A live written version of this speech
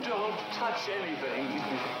pass anything.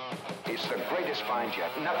 It's the greatest find yet.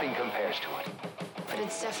 Nothing compares to it. But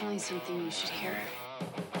it's definitely something you should hear.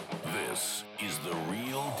 This is The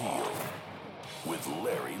Real Deal with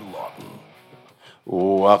Larry Lawton.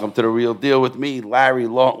 Welcome to The Real Deal with me, Larry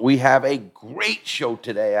Lawton. We have a great show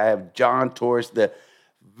today. I have John Torres, the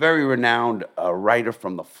very renowned writer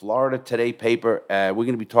from the Florida Today paper. We're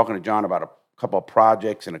going to be talking to John about a couple of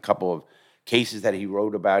projects and a couple of cases that he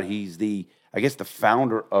wrote about. He's the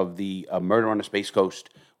founder of the Murder on the Space Coast,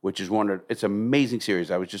 which is it's an amazing series.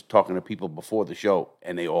 I was just talking to people before the show,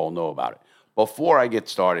 and they all know about it. Before I get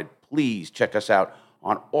started, please check us out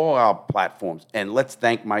on all our platforms, and let's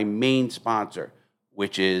thank my main sponsor,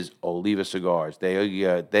 which is Oliva Cigars. They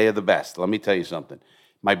are the best. Let me tell you something.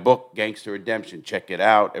 My book, Gangster Redemption, check it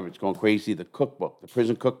out. Everyone's going crazy. The cookbook, the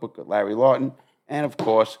prison cookbook of Larry Lawton, and of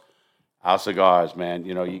course, our cigars, man.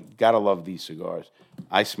 You know, you got to love these cigars.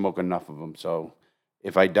 I smoke enough of them, so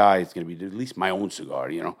if I die, it's going to be at least my own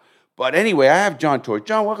cigar, you know. But anyway, I have John Torres.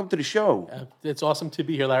 John, welcome to the show. It's awesome to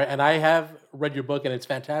be here, Larry. And I have read your book, and it's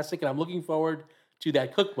fantastic. And I'm looking forward to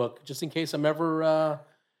that cookbook, just in case I'm ever,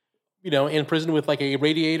 in prison with like a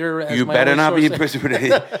radiator. As you my better not source. be in prison with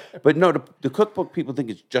it. But no, the cookbook, people think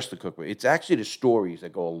it's just the cookbook. It's actually the stories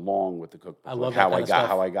that go along with the cookbook. I love how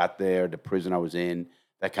I got there, the prison I was in,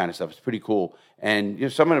 that kind of stuff. It's pretty cool.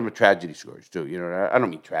 And some of them are tragedy stories too. You know, I don't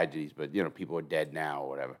mean tragedies, but people are dead now or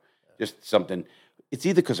whatever. Just something. It's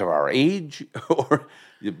either because of our age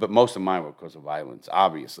but most of mine were because of violence,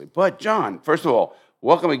 obviously. But John, first of all,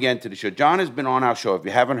 welcome again to the show. John has been on our show. If you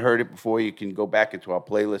haven't heard it before, you can go back into our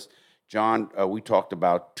playlist. John, we talked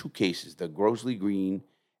about two cases, the Grosley Green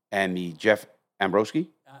and the Jeff Abramowski.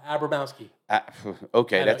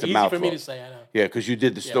 Okay, that's a easy mouthful. for me to say, I know. Yeah, because you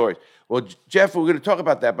did the stories. Well, Jeff, we're going to talk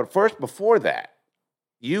about that. But first, before that,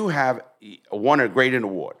 you have won a great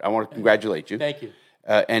award. I want to congratulate you. Thank you.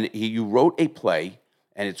 You wrote a play,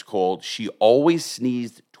 and it's called She Always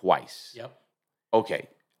Sneezed Twice. Yep. Okay,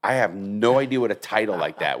 I have no idea what a title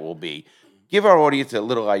like that will be. Give our audience a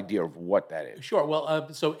little idea of what that is. Sure.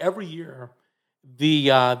 Well, so every year,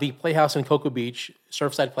 the Playhouse in Cocoa Beach,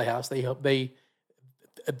 Surfside Playhouse,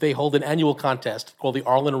 they hold an annual contest called the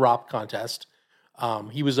Arlen Ropp Contest.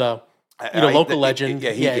 He was a local legend.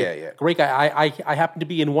 Yeah. Great guy. I happened to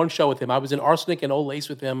be in one show with him. I was in Arsenic and Old Lace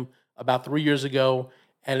with him about 3 years ago,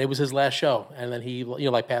 and it was his last show. And then he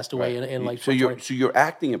passed away in like. So you're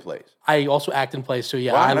acting in plays. I also act in plays, so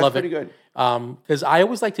yeah, wow, I love pretty it. Good. Because I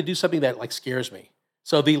always like to do something that like scares me.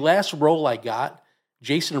 So the last role I got,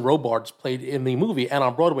 Jason Robards played in the movie, and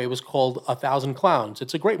on Broadway it was called 1,000 Clowns.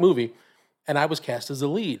 It's a great movie, and I was cast as the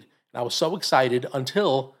lead. And I was so excited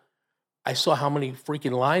until I saw how many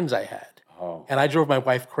freaking lines I had. Oh. And I drove my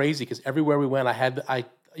wife crazy because everywhere we went,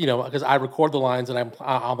 because I record the lines and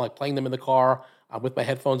I'm like playing them in the car. I'm with my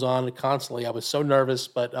headphones on constantly. I was so nervous,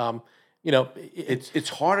 but it's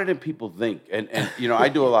harder than people think. And I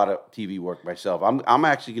do a lot of TV work myself. I'm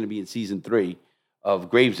actually going to be in season 3 of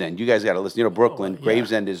Gravesend. You guys got to listen. Brooklyn. Yeah.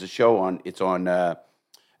 Gravesend is a show on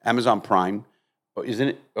Amazon Prime, isn't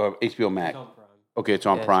it? Or HBO Max? It's on Prime. Okay, it's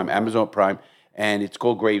on Prime. Amazon Prime. And it's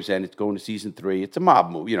called Gravesend. It's going to season 3. It's a mob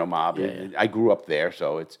movie, mob. Yeah. I grew up there,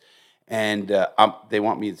 so it's. And they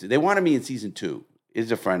wanted me in season 2.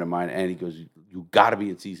 Is a friend of mine, and he goes, "You got to be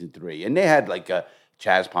in season 3." And they had like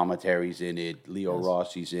Chaz Palminteri's in it, Leo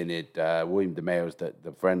Rossi's in it, William DeMayo's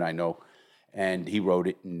the friend I know, and he wrote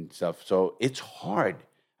it and stuff. So it's hard.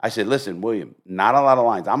 I said, "Listen, William, not a lot of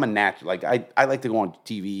lines. I'm a natural. Like I like to go on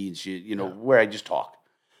TV and shit, where I just talk.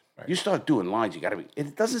 Right. You start doing lines, you got to be.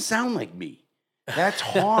 It doesn't sound like me. That's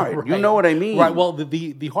hard. Right. You know what I mean? Right. Well,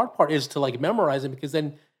 the hard part is to like memorize them, because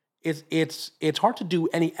then it's hard to do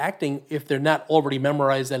any acting if they're not already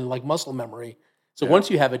memorized and like muscle memory. So once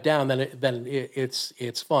you have it down, then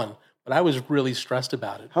it's fun. But I was really stressed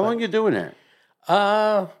about it. How long you doing that?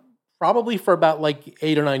 Probably for about like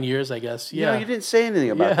 8 or 9 years, I guess. Yeah. You didn't say anything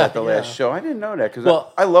about that the last show. I didn't know that because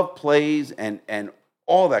I love plays and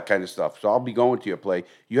all that kind of stuff. So I'll be going to your play.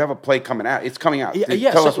 You have a play coming out. It's coming out.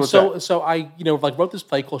 Tell us what's that. So I wrote this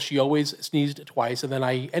play called She Always Sneezed Twice, and then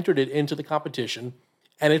I entered it into the competition.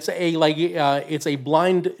 And it's a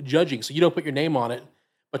blind judging, so you don't put your name on it,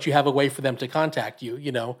 but you have a way for them to contact you.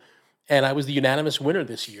 And I was the unanimous winner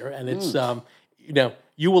this year, and it's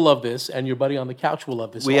you will love this, and your buddy on the couch will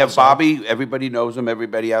love this. We have Bobby. Everybody knows him.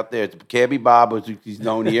 Everybody out there. It's Cabby Bob, as he's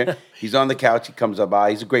known here. He's on the couch. He comes up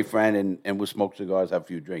by. He's a great friend, and we'll smoke cigars, have a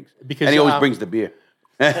few drinks. And he always brings the beer.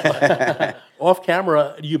 Off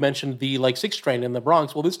camera, you mentioned the 6 train in the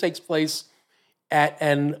Bronx. Well, this takes place at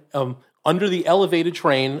under the elevated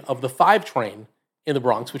train of the 5 train in the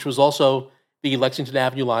Bronx, which was also the Lexington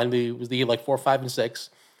Avenue line. It was the 4, 5, and 6.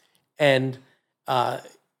 and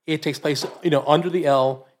it takes place, under the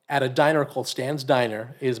L at a diner called Stan's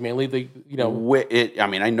Diner. Is mainly the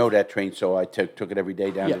I know that train, so I took it every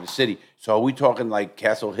day down Yeah. to the city. So are we talking like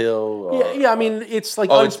Castle Hill? Or, Yeah. I mean, it's like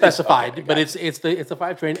unspecified, but it's the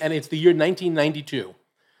 5 train, and it's the year 1992.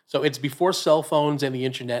 So it's before cell phones and the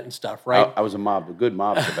internet and stuff, right? I was a good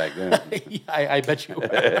mobster back then. Yeah, I bet you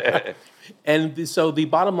were. And so the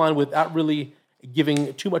bottom line, without really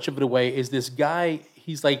giving too much of it away, is this guy,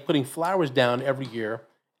 he's like putting flowers down every year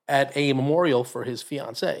at a memorial for his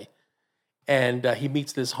fiancée. And he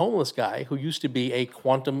meets this homeless guy who used to be a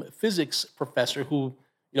quantum physics professor who,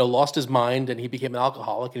 lost his mind and he became an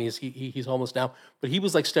alcoholic, and he's homeless now. But he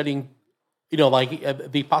was like studying,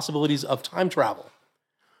 the possibilities of time travel.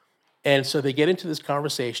 And so they get into this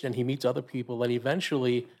conversation, and he meets other people, and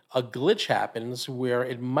eventually a glitch happens where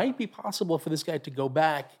it might be possible for this guy to go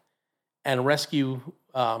back and rescue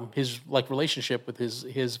his relationship with his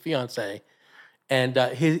fiancée. And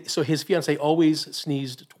his fiancée always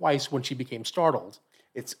sneezed twice when she became startled.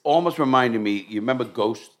 It's almost reminding me. You remember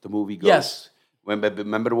Ghost, the movie Ghost? Yes.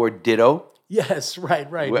 Remember the word ditto? Yes,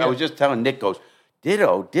 right. I was just telling Nick,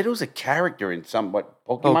 ditto. Ditto's a character in somewhat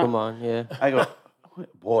Pokemon, yeah. I go,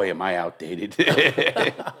 boy, am I outdated.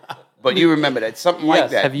 But you remember that. Something like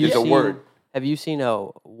that. There's a word. Have you seen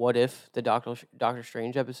What If, the Doctor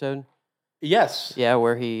Strange episode? Yes. Yeah,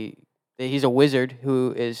 where he's a wizard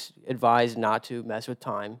who is advised not to mess with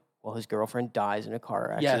time while his girlfriend dies in a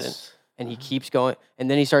car accident. Yes. And he keeps going, and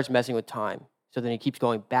then he starts messing with time. So then he keeps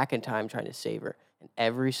going back in time trying to save her. And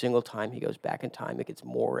every single time he goes back in time, it gets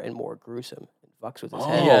more and more gruesome. It fucks with his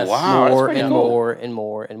head. Yes. Wow. More That's and pretty cool. more and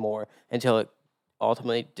more and more until it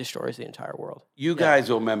ultimately destroys the entire world. You guys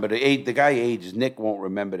will remember the guy ages. Nick won't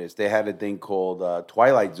remember this. They had a thing called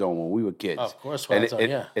Twilight Zone when we were kids. Of course, Twilight Zone,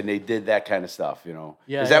 yeah. And they did that kind of stuff,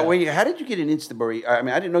 Yeah, Is that yeah. where how did you get an Instabury? I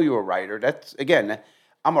mean, I didn't know you were a writer. That's, again,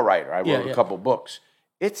 I'm a writer. I wrote a couple books.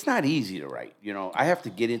 It's not easy to write, I have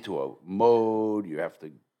to get into a mode. You have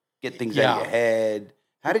to get things out of your head.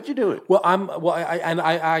 How did you do it? Well, I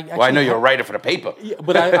I know you're a writer for the paper. Yeah,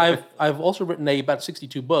 but I've also written about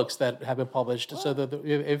 62 books that have been published. So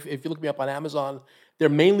if you look me up on Amazon, they're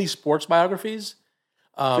mainly sports biographies.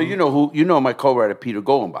 So you know my co-writer Peter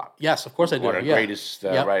Golenbach. Yes, of course I do. One of the yeah. greatest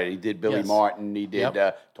Yep. writer. He did Billy Yes. Martin. He did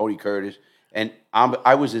Yep. Tony Curtis, and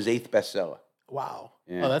I was his 8th bestseller. Wow.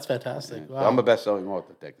 Yeah. Oh, that's fantastic. So Wow. I'm a best-selling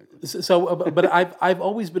author, technically. But I've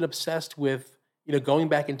always been obsessed with going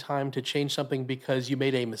back in time to change something because you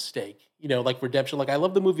made a mistake. Like Redemption. Like I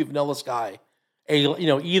love the movie Vanilla Sky.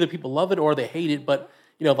 Either people love it or they hate it. But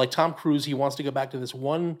like Tom Cruise, he wants to go back to this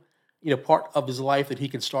one part of his life that he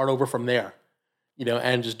can start over from there.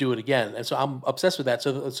 And just do it again. And so I'm obsessed with that.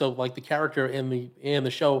 So like the character in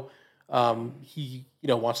the show, he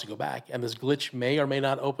wants to go back, and this glitch may or may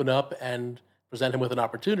not open up and present him with an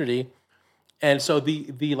opportunity. And so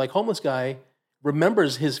the like homeless guy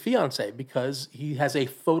remembers his fiancée because he has a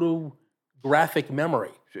photographic memory.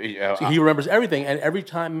 So he remembers everything, and every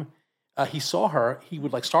time he saw her, he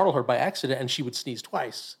would like startle her by accident, and she would sneeze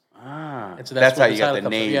twice. And so that's how where you the got title the comes from.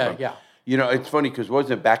 name. Yeah, yeah. It's funny because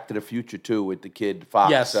wasn't it Back to the Future too with the kid Fox?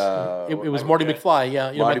 Yes, it was Marty McFly.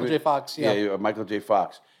 Yeah, Michael J. Fox. Yeah, Michael J.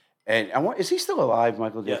 Fox. And is he still alive,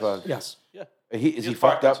 Michael J. Fox? Yes. Yeah. Is he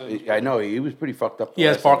fucked up? I know he was pretty fucked up. He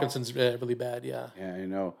has last time. Parkinson's really bad. Yeah. Yeah, I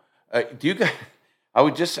know. Do you guys?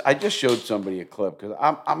 I just showed somebody a clip because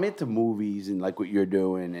I'm into movies and like what you're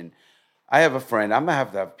doing, and I have a friend. I'm gonna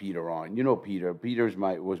have to have Peter on. You know Peter. Peter's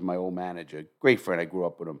was my old manager. Great friend. I grew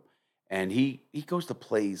up with him, and he goes to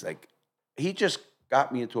plays. Like he just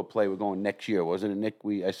got me into a play. We're going next year, wasn't it, Nick?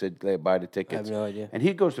 I said buy the tickets. I have no idea. And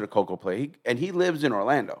he goes to the Coco play. He lives in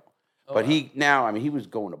Orlando, but he was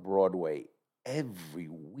going to Broadway every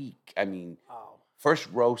week. I mean, first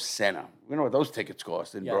row center. You know what those tickets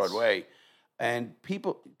cost in Broadway. And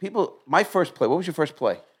people, my first play, what was your first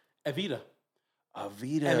play? Evita.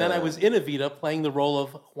 Evita. And then I was in Evita playing the role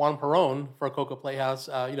of Juan Perón for Coco Playhouse,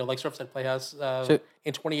 like Surfside Playhouse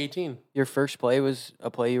in 2018. Your first play was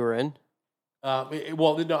a play you were in? It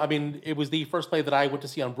was the first play that I went to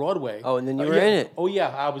see on Broadway. Oh, and then you were yeah. in it. Oh, yeah,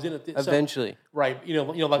 I was in it. Eventually. Right.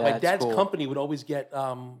 Like my That's dad's cool. company would always get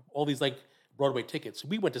all these like Broadway tickets.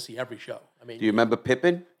 We went to see every show. I mean, Do you remember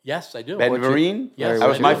Pippin? yes, I do. Ben Vereen? Yes, That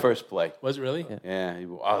was I my do. first play. Was it really? Yeah,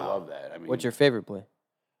 I love that. I mean, What's your favorite play?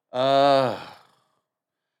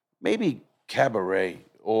 maybe Cabaret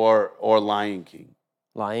or Lion King.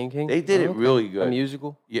 Lion King? They did it okay. really good. A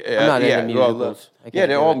musical? Yeah, I'm not into well, musicals. I can't yeah,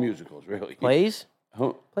 they're do all it. musicals, really. Plays?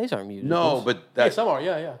 Huh? Plays aren't musicals. No, but Yeah, that, some are.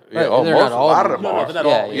 Yeah. yeah, Right, they're not a all lot of them musicals. are. No, they're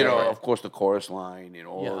not all. You know, right. of course, the chorus line and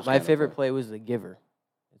all those. My kind of favorite things. play was The Giver.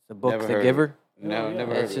 It's the book Never The heard of Giver. it. No, yeah. never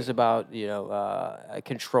And heard it's of just it. about a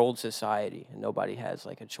controlled society, and nobody has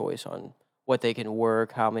like a choice on what they can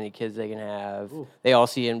work, how many kids they can have. Ooh. They all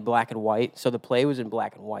see in black and white. So the play was in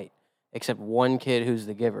black and white, except one kid who's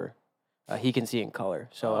the giver. He can see in color.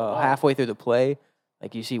 So halfway through the play,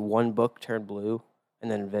 like you see one book turn blue, and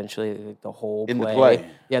then eventually like, the whole In the play. play?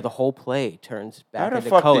 Yeah, the whole play turns How back the into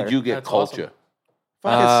fuck color. did you get That's culture? awesome.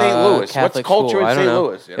 Fucking St. Louis. What's Catholic culture school. in I don't St. know.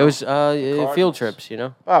 Louis? You It know? was Cardinals. field trips, you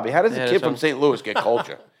know. Bobby, how does They a had kid its from own- St. Louis get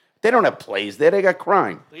culture? They don't have plays there. They got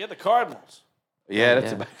crime. They had the Cardinals. Yeah,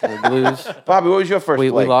 that's Yeah, about the Blues. Bobby, what was your first we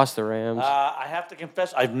play? lost the Rams. I have to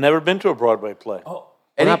confess, I've never been to a Broadway play. Oh,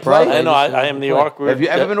 Any not play? Broadway. I know. just, I am the play. awkward. Have you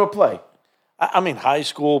ever been to a play? I mean, high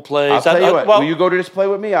school plays. I'll tell you what. Well, Will you go to this play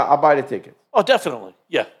with me? I'll buy the ticket. oh, definitely.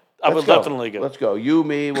 Yeah, I Let's will go. definitely go. Let's go. You,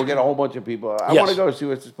 me, we'll get a whole bunch of people. I Yes. want to go see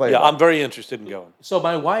what's this play Yeah, about. I'm very interested in going. so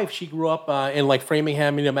my wife, she grew up in like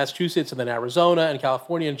Framingham, Massachusetts, and then Arizona and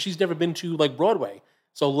California, and she's never been to like Broadway.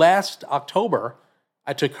 So last October,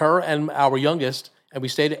 I took her and our youngest, and we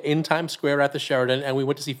stayed in Times Square at the Sheraton, and we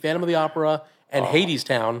went to see Phantom of the Opera and Hades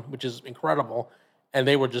Town, which is incredible, and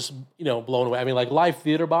they were just blown away. I mean, like live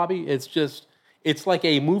theater, Bobby. It's like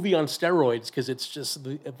a movie on steroids because it's just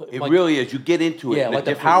It like, really is. You get into it. yeah, in a like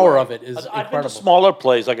the different power way. of it is I've been to incredible. smaller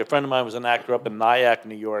plays. Like a friend of mine was an actor up in Nyack,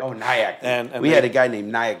 New York. Oh, Nyack. And we they- had a guy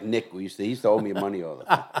named Nyack Nick. He used to owe me money all the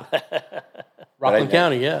time. Rockland I-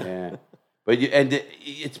 County, yeah. Yeah. But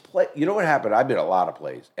it's play. You know what happened? I've been to a lot of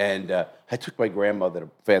plays, and I took my grandmother to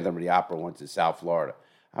Phantom of the Opera once in South Florida.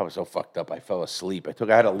 I was so fucked up. I fell asleep. I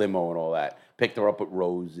had a limo and all that. Picked her up with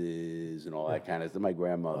roses and all that kind of stuff. My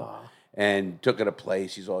grandmother. And took her to play.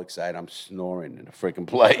 She's all excited. I'm snoring in the freaking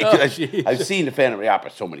play. jeez. I've seen the Phantom of the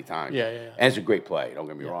Opera so many times. Yeah. And it's a great play. Don't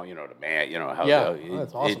get me wrong. The man. How Yeah. Oh,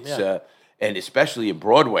 that's awesome, It's yeah. and especially in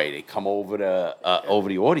Broadway, they come over over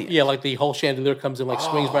the audience. Yeah, like the whole chandelier comes in, like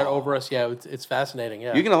swings right over us. Yeah, it's fascinating.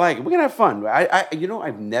 Yeah, You're gonna like it. We're gonna have fun.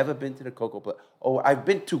 I've never been to the Coco play. Oh, I've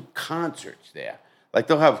been to concerts there. Like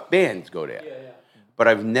they'll have bands go there. yeah. But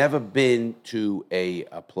I've never been to a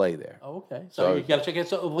play there. Oh, okay. So- So you got to check it.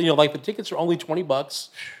 So like the tickets are only $20,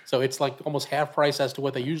 so it's like almost half price as to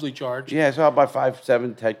what they usually charge. Yeah, so I'll buy 5,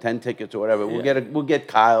 7, 10 tickets or whatever. We'll get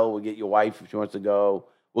Kyle. We'll get your wife if she wants to go.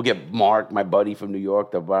 We'll get Mark, my buddy from New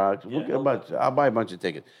York, to buy. I'll buy a bunch of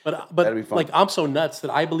tickets. But That'll be fun. like I'm so nuts that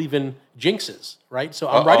I believe in jinxes, right? So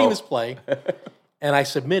I'm writing this play, and I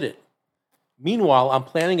submit it. Meanwhile, I'm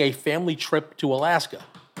planning a family trip to Alaska.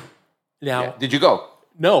 Now, Yeah. Did you go?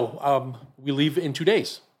 no, we leave in 2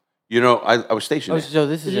 days. I was stationed Oh, there. so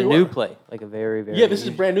this is a new play, like a very, very. Yeah, this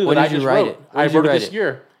is brand new When that I did you just write wrote. it? When I did you wrote it write this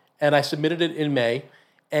year, and I submitted it in May.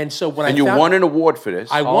 And so when And I you found, won an award for this.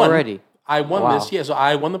 I won Already? I won Wow. this. Yeah, so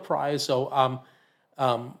I won the prize. So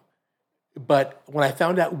but when I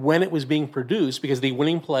found out when it was being produced, because the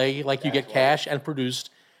winning play, like you get cash and produced,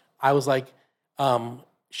 I was like,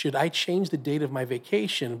 should I change the date of my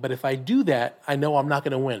vacation? But if I do that, I know I'm not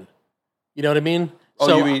going to win. You know what I mean? Oh,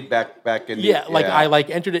 so you mean back in the... yeah, like I like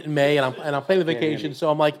entered it in May, and I'm planning the vacation. So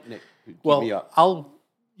I'm like, Nick, keep me well, up. I'll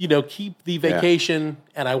keep the vacation,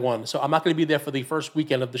 and I won. So I'm not going to be there for the first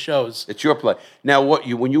weekend of the shows. It's your play. Now,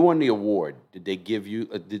 when you won the award, did they give you...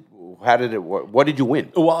 how did it work? What did you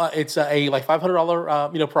win? Well, it's a like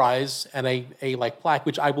 $500 prize and a like plaque,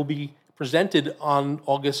 which I will be presented on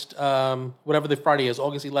August whatever the Friday is,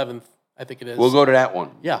 August 11th, I think it is. We'll go to that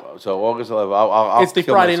one. Yeah. So August 11th, I'll It's the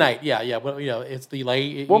kill Friday myself. night. Yeah. But it's the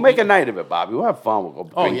like. We'll make a night of it, Bobby. We'll have fun. We'll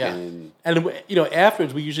go Oh drinking. yeah. And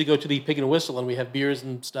afterwards we usually go to the Pig and Whistle and we have beers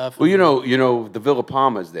and stuff. Well, the Villa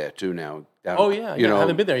Palma's there too now. Down, Oh, yeah, yeah, I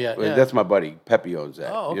haven't been there yet, yeah. That's my buddy. Pepe owns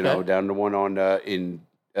that. Oh, okay. Down the one on in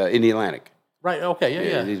the Atlantic. Right.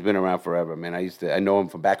 Okay. Yeah. He's been around forever, man. I know him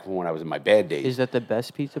from back when I was in my bad days. Is that the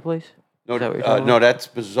best pizza place? No, Is that what you're talking no, about? that's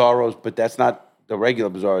Bizarro's, but that's not the regular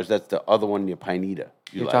Bizarro's. That's the other one near Pineda.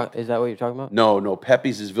 Is that what you're talking about? No,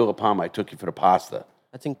 Pepe's is Villa Palma. I took you for the pasta.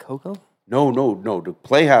 That's in Coco? No. The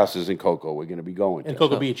Playhouse is in Coco. We're going to be going. In to.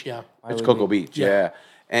 Cocoa Beach. Yeah. It's Cocoa Beach, yeah.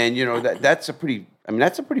 And that's a pretty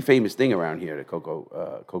famous thing around here, the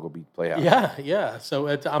Cocoa Beach Playhouse. Yeah. So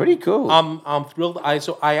it's Pretty cool. I'm thrilled.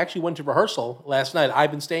 I actually went to rehearsal last night.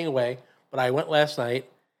 I've been staying away, but I went last night.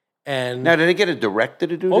 And Now, did they get a director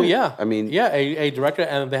to do oh this? yeah, I mean, yeah, a director,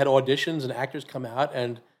 and they had auditions and actors come out,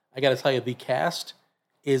 and I got to tell you, the cast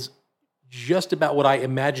is just about what I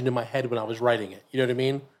imagined in my head when I was writing it. You know what I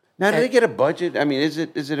mean? now, do they get a budget? I mean, is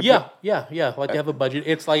it a Yeah. Like they have a budget.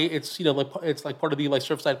 It's like it's like part of the like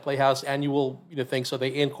Surfside Playhouse annual thing. So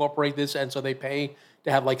they incorporate this, and so they pay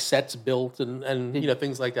to have like sets built and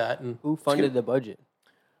things like that. And Who funded the budget?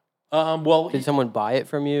 Well, Did someone buy it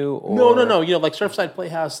from you? Or? no. You know, like Surfside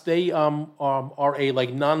Playhouse, they are a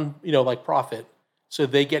like non like profit, so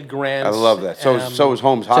they get grants. I love that. So is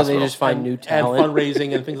Holmes So Hospital. they just find new and talent.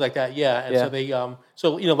 fundraising and things like that. Yeah, and so Yeah.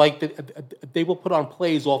 they like they will put on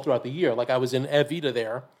plays all throughout the year. Like I was in Evita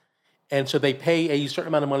there, and so they pay a certain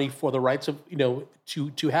amount of money for the rights of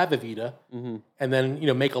to have Evita, and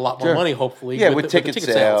then make a lot more money hopefully. Yeah, with the ticket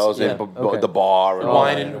sales and the bar and all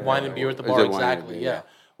wine that. and beer at the Is bar. it wine and Exactly. beer? Yeah.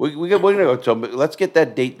 We're going to go. So let's get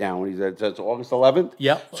that date down. When he said it's August 11th.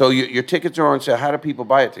 Yep. So your tickets are on sale. How do people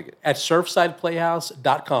buy a ticket? At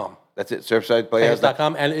surfsideplayhouse.com. That's it. Surfside Playhouse.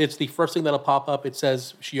 Playhouse.com, and it's the first thing that'll pop up. It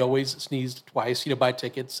says she always sneezed twice. Buy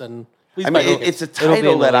tickets and please I buy mean, tickets. it's a It'll be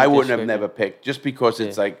title in the that I link wouldn't have description. never picked just because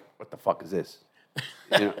it's like, what the fuck is this?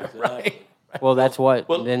 right. Well, that's what.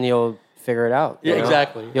 Then you'll figure it out. Yeah, you know?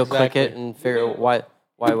 exactly. You'll click it exactly. and figure out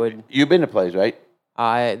why would You've been to plays, right?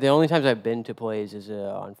 the only times I've been to plays is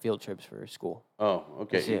on field trips for school. Oh,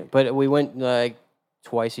 okay. That's it. But we went like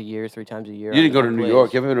twice a year, 3 times a year. You didn't go on to New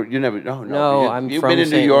plays. York. You never. No. No, You've I'm been from in New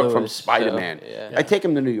St. York from Louis, Spider Man. so, yeah. I take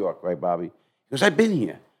him to New York, right, Bobby? He goes, I've been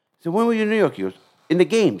here. I said, when were you in New York? He goes, in the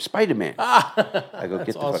game, Spider Man. I go, get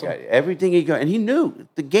the fuck awesome. out. Everything he got, and he knew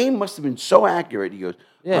the game must have been so accurate. He goes,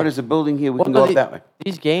 Yeah. oh, there's a building here. We Well, can go no, up that way.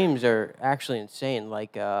 These games are actually insane.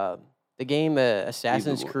 Like the game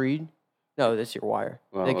Assassin's War. Creed. No, that's your wire.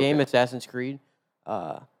 Oh, The game okay. Assassin's Creed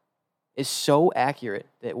is so accurate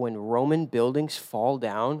that when Roman buildings fall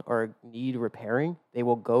down or need repairing, they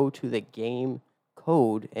will go to the game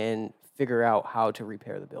code and figure out how to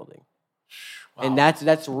repair the building. And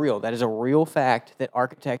that's real. That is a real fact that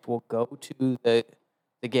architect will go to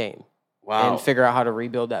the game Wow. and figure out how to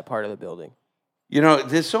rebuild that part of the building. You know,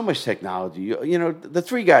 there's so much technology. You know, the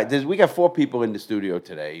three guys. We got 4 people in the studio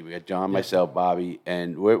today. We got John, myself, Bobby,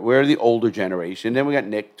 and we're the older generation. Then we got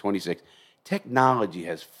Nick, 26. Technology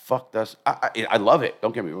has fucked us. I love it.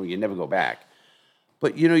 Don't get me wrong. You never go back.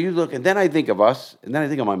 But you know, you look, and then I think of us, and then I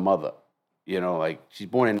think of my mother. You know, like she's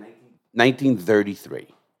born in 1933.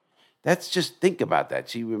 That's just think about that.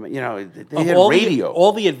 They had radio.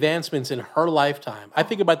 All the advancements in her lifetime. I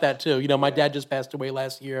think about that too. You know, my dad just passed away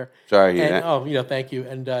last year. Sorry to hear and, that. thank you.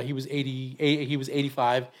 And he was 80. He was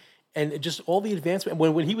 85, and just all the advancement.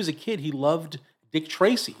 When he was a kid, he loved Dick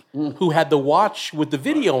Tracy, who had the watch with the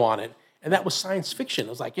video on it, and that was science fiction. It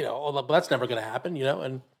was like, oh, that's never going to happen.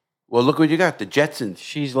 And Well, look what you got. The Jetsons.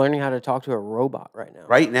 She's learning how to talk to a robot right now.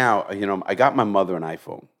 Right now, I got my mother an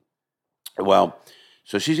iPhone. Well,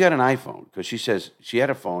 so she's got an iPhone because she says she had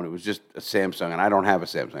a phone. It was just a Samsung, and I don't have a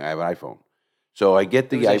Samsung. I have an iPhone. So I get It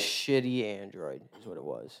the was a iPhone. shitty Android, is what it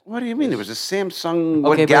was. What do you mean? It was a Samsung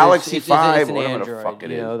Okay, but Galaxy it's 5, an whatever Android, the fuck it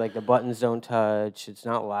you is. know, like the buttons don't touch. It's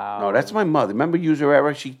not loud. No, that's my mother. Remember user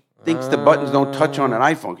error? She thinks the buttons don't touch on an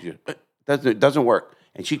iPhone. It doesn't work.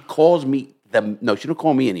 And she calls me. No, she don't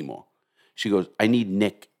call me anymore. She goes, I need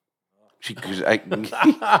Nick.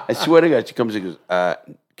 I swear to God, she comes and goes,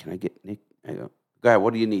 can I get Nick? I go ahead,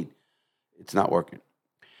 what do you need? It's not working.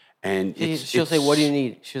 And She'll say, "What do you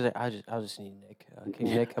need?" She's like, "I just need Nick. Can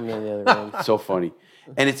Nick come in the other room?" So funny.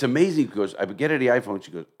 And it's amazing because I would get her the iPhone.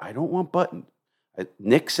 She goes, I don't want buttons.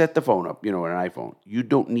 Nick set the phone up, an iPhone. You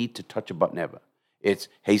don't need to touch a button ever. It's,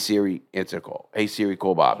 hey, Siri, answer a call. Hey, Siri,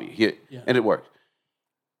 call Bobby. Here. Yeah. And it works.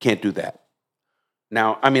 Can't do that.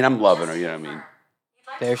 Now, I mean, I'm loving her, you know what I mean?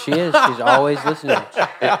 There she is. She's always listening.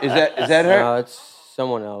 Is that her? No, it's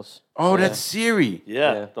someone else. Oh, that's Siri.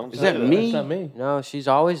 Yeah. Don't Is say that that. me? It's not me. No, she's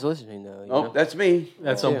always listening though. you Oh, know? that's me.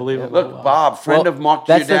 That's Yeah. unbelievable. Look, Bob, friend Well, of Mark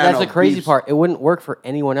that's Giordano. the crazy beefs. part. It wouldn't work for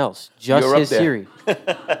anyone else. Just You're up his there. Siri.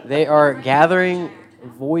 They are gathering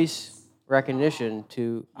voice recognition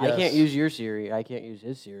to. I Yes. can't use your Siri. I can't use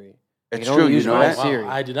his Siri. I It's can only true, you use know my that? Wow, Siri.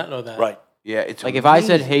 I did not know that. Right. Yeah, it's Like if I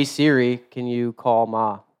said, amazing. "Hey Siri, can you call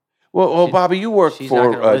Ma?" Well, Bobby, you work she's not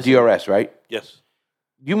for gonna listen. DRS, right? Yes.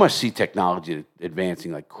 You must see technology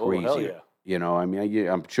advancing like Oh, crazy. hell yeah. I mean,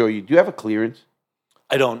 I'm sure you. Do you have a clearance?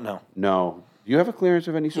 I don't know. No. Do you have a clearance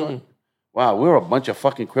of any sort? Wow, we're a bunch of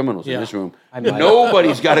fucking criminals in Yeah. this room. I might.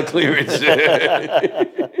 Nobody's got a clearance.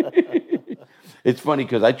 It's funny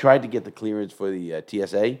because I tried to get the clearance for the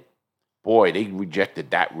TSA. Boy, they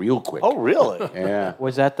rejected that real quick. Oh, really? Yeah.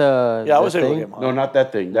 Was that the? Yeah, I the was able to thing? get mine. No, not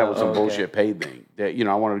that thing. That was some okay. bullshit paid thing. That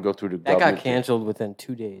I wanted to go through the That got government. canceled within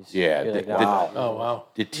 2 days. Yeah, You're like, the- wow. Oh wow.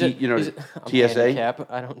 The Is it- is it- I'm TSA.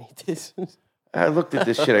 handicapped. I don't need this. I looked at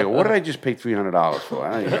this shit. I go, what did I just pay $300 for?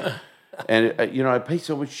 I don't even- and I paid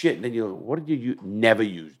so much shit. And then you go, what did you use? Never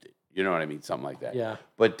used it. You know what I mean? Something like that. Yeah.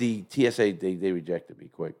 But the TSA, they rejected me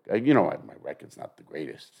quick. You know what? My record's not the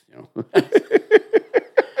greatest.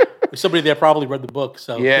 Somebody there probably read the book.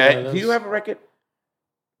 So Yeah. that's- Do you have a record?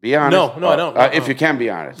 Be honest. No, I don't. If you can be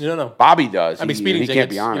honest. No. Bobby does. I mean, He speeding can't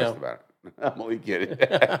be tickets, honest about it. I'm only kidding.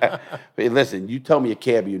 But listen, you tell me a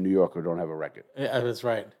cabbie in New York who don't have a record. Yeah, that's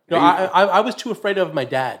right. No, I was too afraid of my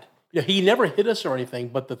dad. He never hit us or anything,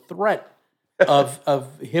 but the threat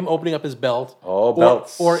of him opening up his belt,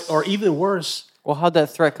 belts, or even worse. Well, how'd that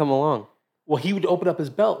threat come along? Well, he would open up his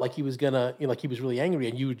belt like he was gonna, like he was really angry,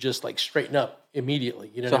 and you would just like straighten up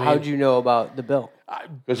immediately. You know. So what I mean? how'd you know about the belt?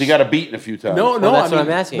 Because he got a beaten a few times. No. that's I what mean, I'm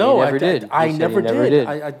asking. No, You never did. I You said never you never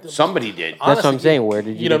did. did. Somebody did. That's what I'm saying. Where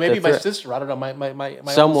did you get maybe the my threat? sister. I don't know. My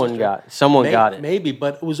Someone older sister. got it. Maybe,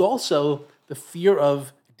 but it was also the fear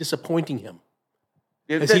of disappointing him.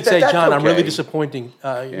 Yeah, As he'd say, John, I'm really okay. disappointing.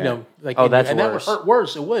 You know, like that's and worse. that would hurt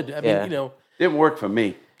worse. It would. I mean, you know. Didn't work for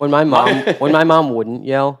me. When my mom wouldn't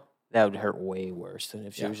yell, that would hurt way worse than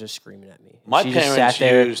if she was just screaming at me. My She just sat parents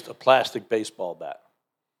there. used a plastic baseball bat.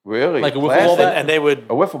 Really? Like a wiffle ball bat? And they would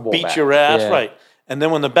A wiffle ball beat bat. your ass, Yeah. right. And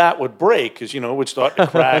then when the bat would break, because, it would start to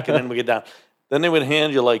crack and then we get down, then they would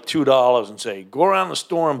hand you like $2 and say, go around the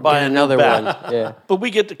store and buy Get another another bat. one. Yeah. But we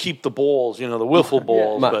get to keep the balls, the wiffle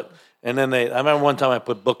balls. My- And then I remember one time I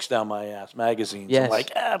put books down my ass, magazines. Yes. I'm like,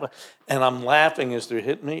 and I'm laughing as they're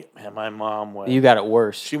hitting me. And my mom went, You got it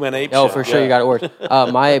worse. she went ape Oh, shit. for sure, Yeah. you got it worse.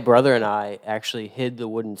 My brother and I actually hid the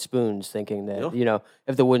wooden spoons, thinking that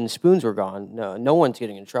if the wooden spoons were gone, no one's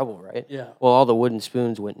getting in trouble, right? Yeah. Well, all the wooden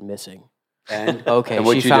spoons went missing. And Okay, and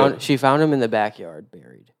what'd she you found do? she found them in the backyard,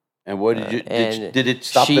 buried. And what did you? And Did it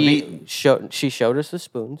stop the beating? She showed us the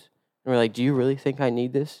spoons, and we're like, "Do you really think I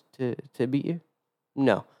need this to beat you?"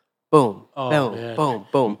 No. Boom, Oh, boom, man. boom,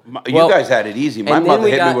 boom. You Well, guys had it easy. My and then mother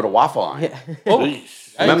we hit me got- with a waffle iron. Yeah.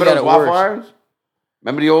 Remember got those it waffle worse. irons?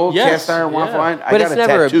 Remember the old Yes, cast iron waffle yeah. iron? I But got it's a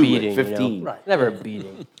never a tattoo beating, at 15. Right. Never a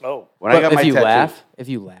beating. Oh. When I got But my if you tattoo. if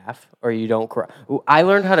you laugh or you don't cry, I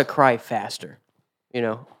learned how to cry faster.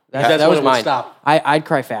 That That's was when it would mine. stop. I'd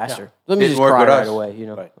cry faster. Let me Didn't just work cry with right us. away.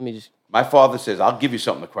 Right. Let me just. My father says, "I'll give you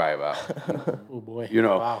something to cry about." Oh boy.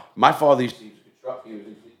 Wow. My father used to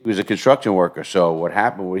he was a construction worker. So what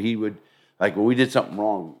happened? Where he would when we did something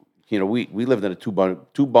wrong. We lived in a two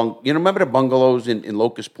bunk. Remember the bungalows in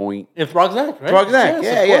Locust Point? In Throg's Neck, right? Throg's Neck,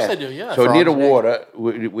 Yes, yeah, of course I do. Yeah. So near the Throg's Neck. water,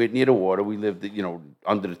 we're near the water. We lived,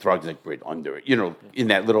 under the Throg's Neck Bridge, under it, in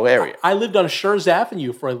that little area. I lived on Schurz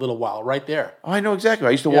Avenue for a little while, right there. Oh, I know exactly.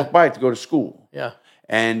 I used to walk by it to go to school. Yeah.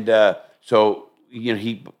 And so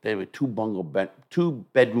they were two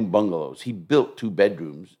bedroom bungalows. He built 2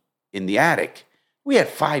 bedrooms in the attic. We had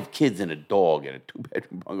 5 kids and a dog in a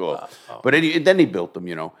 2-bedroom bungalow. But then he built them,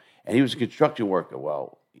 and he was a construction worker.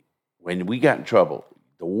 Well, when we got in trouble,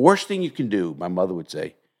 the worst thing you can do, my mother would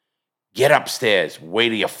say, get upstairs, wait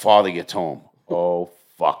till your father gets home. Oh,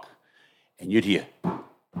 fuck. And you'd hear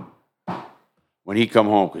when he come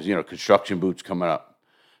home, because, construction boots coming up.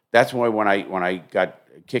 That's why when I got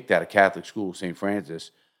kicked out of Catholic school, St.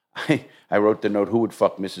 Francis, I wrote the note, who would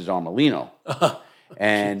fuck Mrs. Armelino?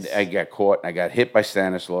 And I got caught, and I got hit by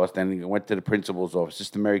Stanislaus. Then I went to the principal's office,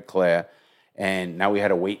 Sister Mary Claire, and now we had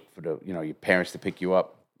to wait for your parents to pick you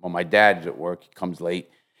up. Well, my dad's at work. He comes late.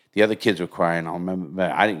 The other kids were crying. I remember,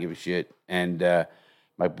 I didn't give a shit. And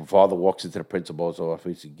my father walks into the principal's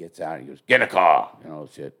office. He gets out. He goes, get in a car.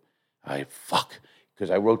 Shit. Fuck. Because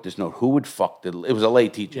I wrote this note. Who would fuck it was a lay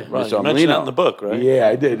teacher. Right. Miss You mentioned that Armelino. in the book, right? Yeah,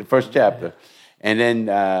 I did. The first chapter. And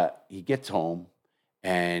then he gets home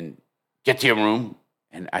and get to your room.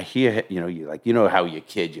 And I hear, you how your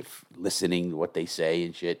kid, you're listening to what they say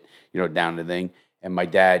and shit, down the thing. And my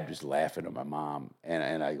dad was laughing at my mom.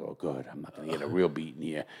 And I go, good, I'm not going to get a real beating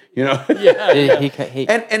here. Yeah.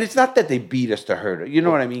 And it's not that they beat us to hurt her. You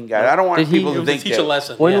know what I mean, guys? I don't want Did he- people It to was to think teach that. a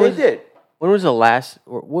lesson. When yeah. They did. When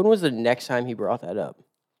was the next time he brought that up?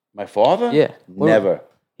 My father? Yeah. Never.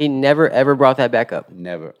 He never ever brought that back up.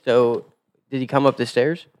 Never. So, did he come up the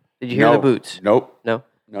stairs? Did you hear No. the boots? Nope. No.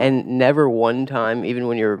 No. And never one time, even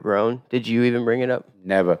when you were grown, did you even bring it up?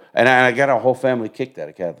 Never. And I got our whole family kicked out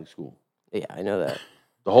of Catholic school. Yeah, I know that.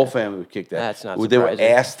 The whole family was kicked out. That's not They were surprising.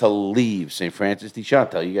 asked to leave St. Francis de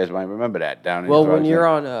Chantal. You guys might remember that down in Well, when Throg's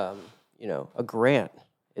you're Neck. on, a grant,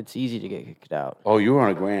 it's easy to get kicked out. Oh, you were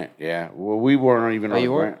on a grant, yeah. Well, we weren't even on a you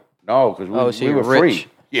grant. weren't? No, because Oh, so we you were were free. rich.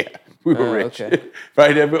 Yeah, we were Oh, rich. okay.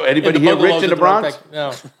 Right? Anybody here rich in the Bronx?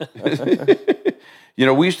 No.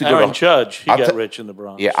 We used to go Aaron to Judge, he I'll got tell- rich in the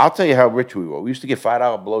Bronx. Yeah, I'll tell you how rich we were. We used to get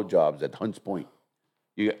 $5 blowjobs at Hunts Point.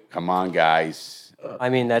 Come on, guys. I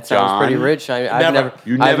mean, that sounds pretty John? rich. I've Never. never,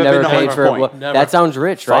 You've I've never never been to paid Hunts for a Point? blow. Never. That sounds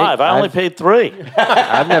rich, right? 5. I only paid 3.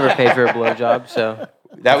 I've never paid for a blowjob, so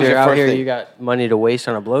That if was you're your out first here, thing. you got money to waste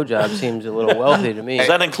on a blowjob. Seems a little wealthy to me. Does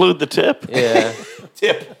that include the tip? Yeah.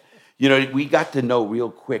 Tip. You know, we got to know real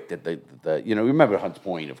quick that the you know, remember Hunts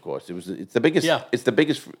Point, of course. It's the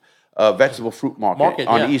biggest vegetable fruit market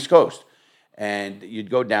on the East Coast. And you'd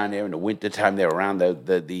go down there in the wintertime. They're around the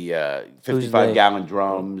 55-gallon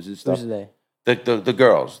drums and stuff. Who's they? The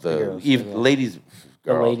girls, the ladies,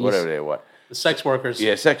 girls, whatever they were. The sex workers.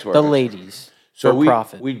 Yeah, sex workers. The ladies. So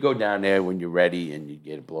profit. we'd go down there when you're ready and you'd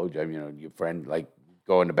get a blowjob. You know, your friend like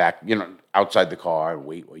go in the back, you know, outside the car and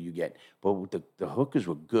wait while you get. But the hookers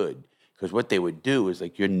were good because what they would do is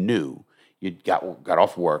like you're new. You got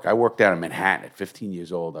off work. I worked down in Manhattan at 15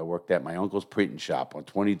 years old. I worked at my uncle's printing shop on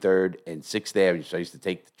 23rd and 6th Avenue. So I used to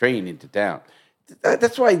take the train into town.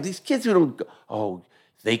 That's why these kids who don't go,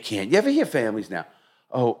 they can't. You ever hear families now?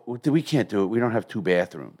 We can't do it. We don't have 2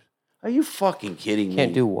 bathrooms. Are you fucking kidding me?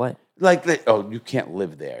 Can't do what? Like, you can't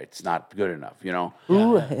live there. It's not good enough, you know?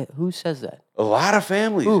 Who says that? A lot of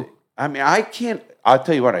families. Who? I mean, I can't. I'll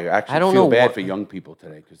tell you what, I actually feel bad for young people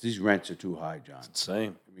today because these rents are too high, John. It's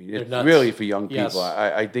insane. I mean, it's really for young people. Yes.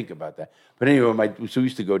 I think about that. But anyway, so we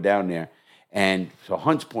used to go down there. And so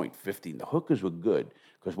Hunts Point 15, the hookers were good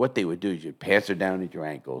because what they would do is you'd pass her down at your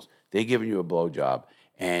ankles. They're giving you a blowjob.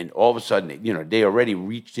 And all of a sudden, you know, they already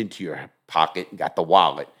reached into your pocket and got the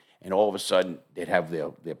wallet. And all of a sudden, they'd have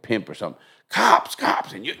their pimp or something. Cops.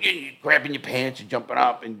 And you're grabbing your pants and jumping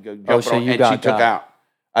up and jumping so on. you And got she took out.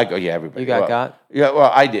 I go, yeah, everybody. You got? Yeah, well,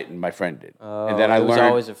 I didn't. My friend did. And then I it was learned.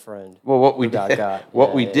 always a friend. Well, what we got did, got.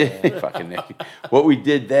 fucking Nick. What we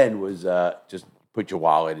did then was just put your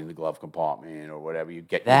wallet in the glove compartment or whatever you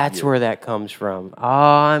get. That's where that comes from. Oh,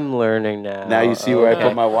 I'm learning now. Now you see where I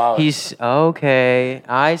put my wallet. He's okay.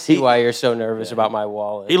 I see why you're so nervous about my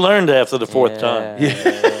wallet. He learned after the 4th time.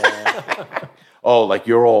 Oh, like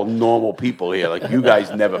you're all normal people here. Like you guys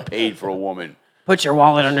never paid for a woman. Put your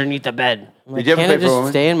wallet underneath the bed. Did you ever Can't pay it for a just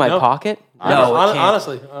woman? stay in my pocket? No, it can't.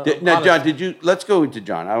 honestly. Now, John, let's go into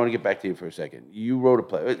John. I want to get back to you for a second. You wrote a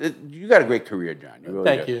play. You got a great career, John. You really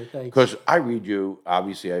Thank do. you. Thanks. Because I read you.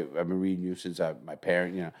 Obviously, I've been reading you since my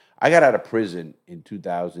parent. You know, I got out of prison in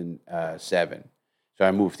 2007, so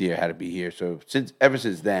I moved here. Had to be here. So ever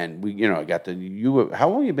since then, I got to. How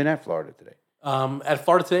long have you been at Florida today? At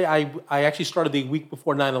Florida today, I actually started the week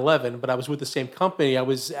before 9/11, but I was with the same company. I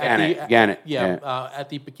was at at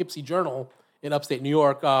the Poughkeepsie Journal in upstate New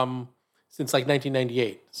York since like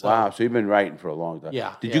 1998. So, wow, so you've been writing for a long time.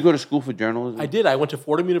 Yeah. Did you go to school for journalism? I did. I went to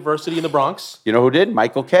Fordham University in the Bronx. You know who did?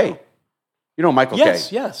 Michael Kay. You know Michael Kay?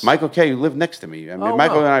 Yes. Michael Kay, who lived next to me. I mean,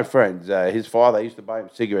 Michael and I are friends. His father, I used to buy him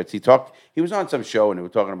cigarettes. He was on some show and they were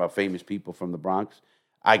talking about famous people from the Bronx.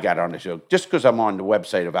 I got on the show just because I'm on the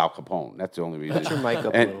website of Al Capone. That's the only reason. Put your mic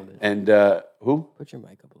up a little bit. And who? Put your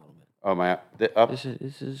mic up a little bit. Oh, my up. This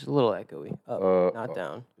is a little echoey. Up, not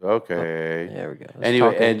down. Okay. There we go.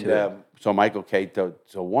 Anyway, and so Michael Kay.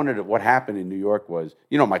 So what happened in New York was,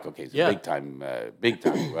 Michael Kay's a big time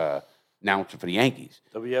announcer for the Yankees.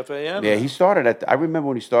 WFAN. Yeah, he started I remember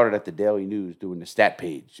when he started at the Daily News doing the stat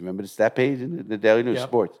page. You remember the stat page in the Daily News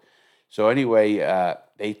Sports? So anyway,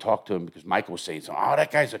 they talked to him because Michael was saying,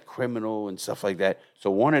 that guy's a criminal and stuff like that. So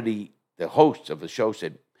one of the hosts of the show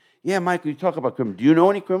said, yeah, Michael, you talk about criminals. Do you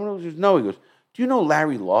know any criminals? He goes, no. He goes, do you know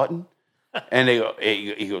Larry Lawton? And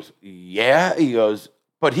he goes, yeah. He goes,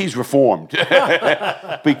 but he's reformed.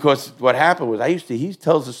 Because what happened was he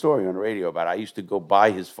tells the story on the radio about I used to go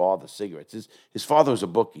buy his father cigarettes. His father was a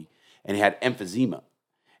bookie, and he had emphysema.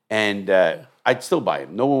 And I'd still buy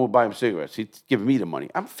him. No one would buy him cigarettes. He'd give me the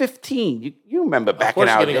money. I'm 15. You remember back in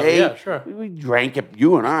our day. Yeah, sure. We drank it.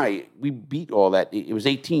 You and I, we beat all that. It was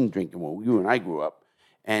 18 drinking when you and I grew up.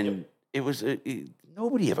 And it was,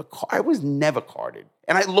 nobody ever, I was never carded.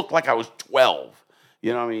 And I looked like I was 12.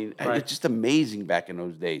 You know what I mean? Right. It's just amazing back in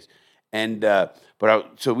those days. And,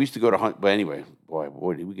 so we used to go to Hunt. But anyway,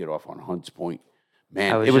 boy, did we get off on Hunts Point.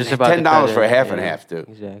 Man, it was $10 for a half and half, too.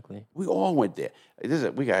 Exactly. We all went there.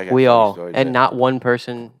 We all. And not one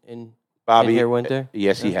person in here went there?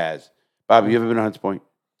 Yes, he has. Bobby, you ever been to Hunts Point?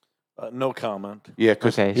 No comment. Yeah,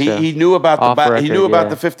 because he knew about the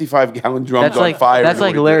 55-gallon drums on fire. That's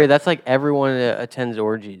like Larry. That's like everyone that attends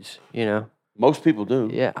orgies, Most people do.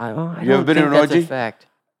 Yeah. I you ever been to an orgy? That's a fact.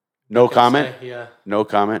 No comment? Yeah. No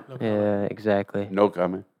comment? Yeah, exactly. No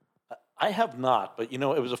comment. I have not, but it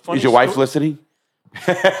was a funny Is your wife listening?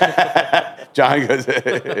 John goes.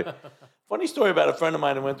 Funny story about a friend of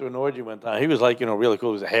mine who went to an orgy one time. He was like, really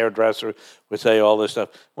cool. He was a hairdresser, would say all this stuff.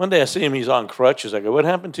 One day I see him, he's on crutches. I go, what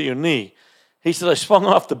happened to your knee? He said, I swung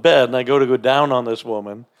off the bed and I go down on this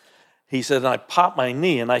woman. He said, and I pop my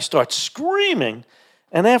knee and I start screaming.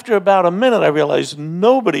 And after about a minute, I realized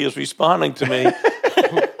nobody is responding to me.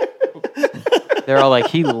 They're all like,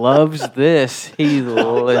 he loves this. He is Who's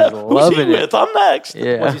loving he it. with? I'm next.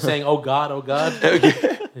 Yeah. Was he saying, "Oh God, oh God"?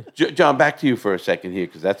 John, back to you for a second here,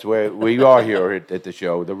 because that's where we are here at the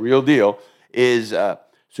show. The real deal is, so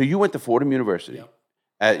you went to Fordham University.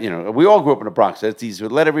 Yep. We all grew up in the Bronx. That's easy.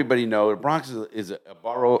 Let everybody know the Bronx is a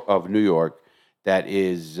borough of New York that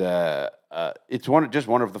is, it's just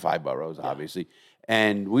one of the 5 boroughs, obviously.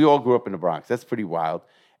 And we all grew up in the Bronx. That's pretty wild.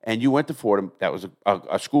 And you went to Fordham. That was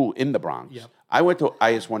a school in the Bronx. Yep. I went to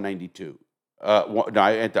IS 192. I went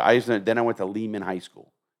to IS, then I went to Lehman High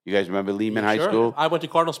School. You guys remember Lehman High Sure. School? I went to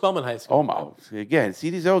Cardinal Spellman High School. Oh my! Again, see,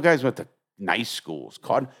 these old guys went to nice schools.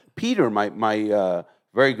 Peter, my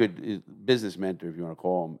very good business mentor, if you want to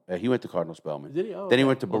call him, he went to Cardinal Spellman. Did he? Oh, Then he okay.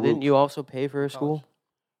 went to Well, Baruch. didn't you also pay for a school?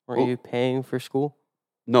 Weren't you paying for school?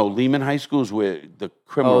 No, Lehman High School is where the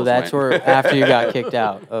criminals Oh, that's went. where after you got kicked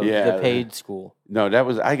out of Yeah. the paid school. No,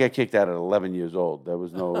 I got kicked out at 11 years old. There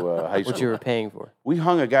was no high school. What you were paying for? We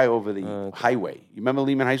hung a guy over the highway. You remember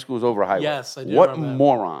Lehman High School was over a highway? Yes, I do What remember that.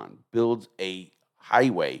 moron builds a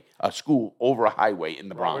a school over a highway in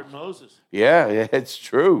the Bronx? Robert Moses. Yeah, it's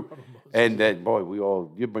true. And then, boy,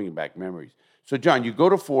 you're bringing back memories. So, John, you go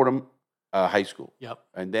to Fordham High School. Yep.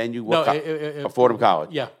 And then you No, Fordham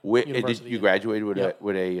College. yeah, Did university, you yeah. graduated with Yep.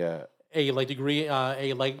 a degree,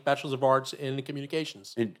 Bachelor's of Arts in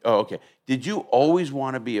Communications. okay. Did you always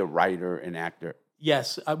want to be a writer and actor?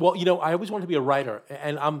 Yes. Well, I always wanted to be a writer,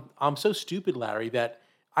 and I'm so stupid, Larry, that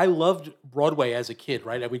I loved Broadway as a kid.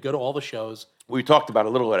 Right, and we'd go to all the shows. We talked about a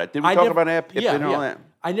little of that. Did we talk about that? Pippin and all that?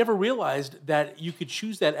 I never realized that you could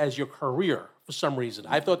choose that as your career for some reason.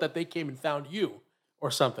 I thought that they came and found you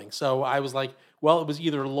or something. So I was like, well, it was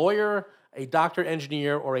either a lawyer, a doctor,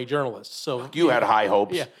 engineer, or a journalist. So You had high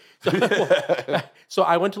hopes. yeah. So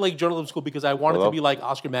I went to journalism school because I wanted to be like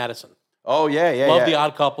Oscar Madison. Oh, yeah. Love The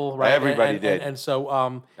Odd Couple, right? Everybody did. And so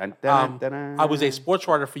Dun, dun, dun, dun. I was a sports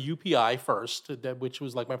writer for UPI first, which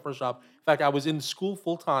was like my first job. In fact, I was in school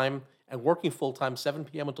full time and working full time, 7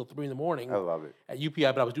 p.m. until 3 in the morning. I love it. At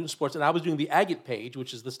UPI, but I was doing sports, and I was doing the Agate page,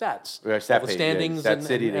 which is the stats, Yeah, stat all the page, yeah. standings, Stat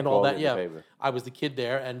City, they and all called that. it in Yeah, the paper. I was the kid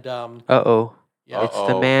there, and Uh-oh. yeah. It's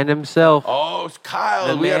the man himself. Oh, it's Kyle.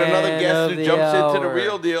 The We had another man guest of who the jumps into the hour.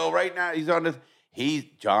 real deal right now. He's on the.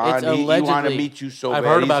 John. It's He wanted to allegedly- meet you so I've bad.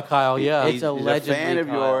 heard about Kyle, yeah. He's It's a allegedly fan of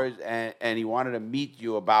Kyle. yours, and he wanted to meet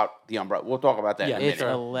you about the umbrella. We'll talk about that in a It's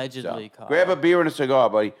minute. allegedly So, Kyle. grab a beer and a cigar,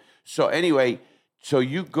 buddy. So anyway, so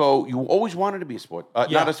you always wanted to be a sport, Yeah.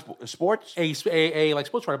 not a sports. a like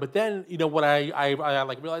sports writer. But then what I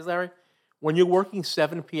like realized, Larry, when you're working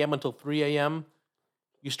 7 p.m. until 3 a.m.,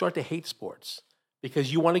 you start to hate sports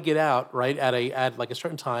because you want to get out right at like a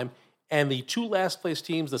certain time. And the 2 last place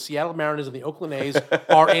teams, the Seattle Mariners and the Oakland A's,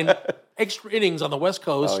 are in extra innings on the West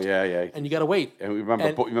Coast. Oh yeah. And you got to wait. And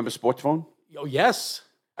remember Sports Phone? Oh yes.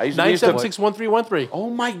 I used to be 976-1313. Oh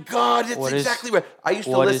my God, that's What is- exactly right. I used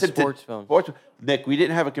to what is listen Sports to Phone? Nick, we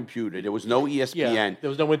didn't have a computer. There was no ESPN. Yeah. There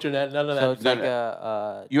was no internet. None of that. So it's No, like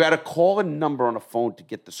no. You had to call a number on a phone to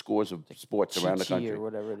get the scores of sports around the Chi-chi country. or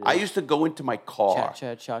whatever it I is. used to go into my car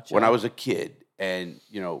Cha-cha-cha-cha. when I was a kid and,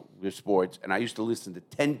 with sports, and I used to listen to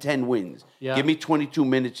 10-10 wins. Yeah. Give me 22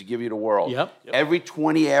 minutes to give you the world. Yep. Every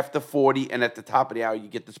 20 after 40, and at the top of the hour, you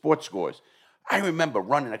get the sports scores. I remember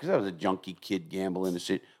running, because I was a junkie kid gambling and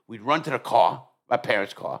shit. We'd run to the car, my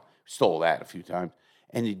parents' car. Stole that a few times.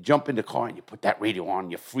 And you jump in the car and you put that radio on,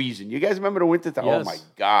 you're freezing. You guys remember the winter time? Yes. Oh, my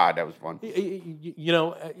God, that was fun.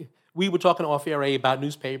 We were talking off air about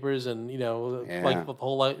newspapers and like the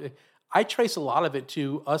whole. I trace a lot of it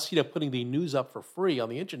to us, putting the news up for free on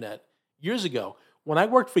the internet years ago. When I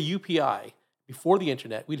worked for UPI before the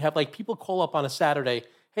internet, we'd have like people call up on a Saturday.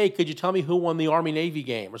 Hey, could you tell me who won the Army Navy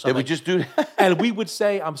game or They something? would just do that. And we would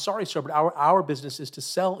say, "I'm sorry, sir, but our business is to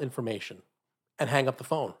sell information," and hang up the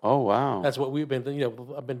phone. Oh, wow. That's what we've been.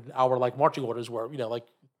 I've been our like marching orders were. Like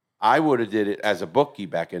I would have did it as a bookie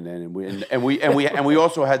back in then, and we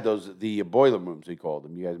also had the boiler rooms, we called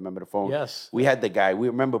them. You guys remember the phone? Yes. We had the guy. I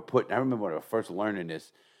remember when I was first learning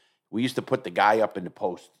this. We used to put the guy up in the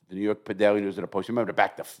Post, the New York Daily News in the Post. You remember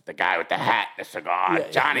the guy with the hat, the cigar,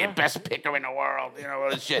 Johnny, best picker in the world, all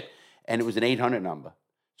this shit. And it was an 800 number.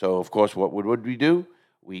 So of course, what would we do?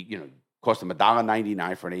 We cost them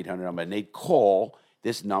 $1.99 for an 800 number, and they'd call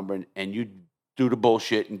this number, and you do the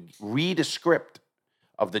bullshit and read a script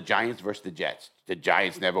of the Giants versus the Jets. The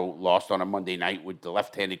Giants never lost on a Monday night with the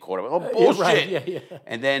left-handed quarterback. Oh, bullshit. right, yeah.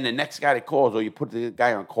 And then the next guy that calls, or you put the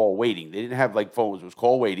guy on call waiting. They didn't have like phones. It was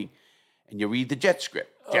call waiting. And you read the Jets script.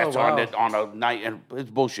 Jets wow. on a night, and it's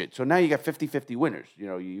bullshit. So now you got 50-50 winners.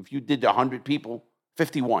 If you did 100 people,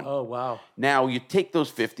 51. Oh wow. Now you take those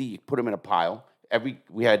 50, you put them in a pile.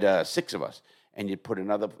 We had 6 of us. and you'd put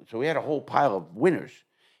another. So we had a whole pile of winners.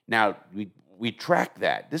 Now we track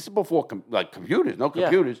that. This is before computers, no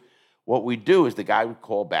computers. Yeah. What we do is the guy would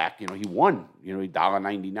call back. He won. He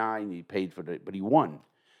 $1.99. He paid for it, but he won.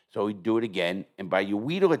 So we'd do it again, and by you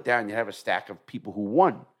wheedle it down, you have a stack of people who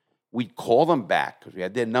won. We'd call them back because we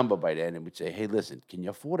had their number by then, and we'd say, "Hey, listen, can you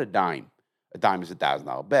afford a dime? A dime is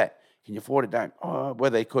 $1,000 bet. Can you afford a dime? Oh,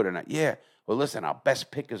 whether they could or not. Yeah. Well, listen, our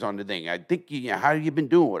best pick is on the thing. I think how you been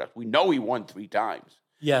doing with us? We know he won 3 times.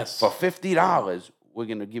 Yes. For $50, we're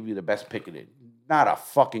gonna give you the best pick of it. Not a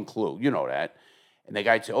fucking clue. You know that." And the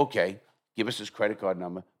guy'd say, "Okay, give us his credit card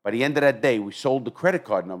number." By the end of that day, we sold the credit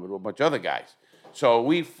card number to a bunch of other guys. So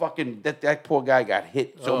we fucking, that poor guy got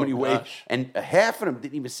hit so many ways. And half of them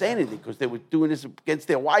didn't even say anything because they were doing this against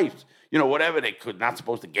their wives. Whatever they could, not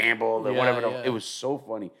supposed to gamble or whatever. Yeah. It was so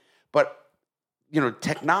funny. But,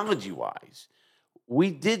 technology-wise,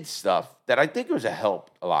 we did stuff that I think was a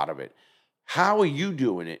help, a lot of it. How are you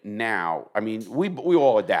doing it now? I mean, we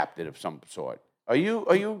all adapted of some sort. Are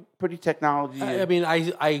you pretty technology? I mean,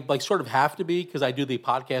 I like sort of have to be because I do the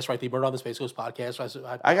podcast, right? The Murder on the Space Coast podcast.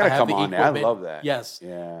 I gotta come on there. I love that. Yes.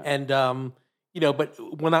 Yeah. And but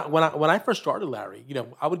when I first started, Larry,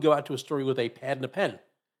 I would go out to a story with a pad and a pen,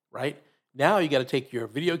 right? Now you got to take your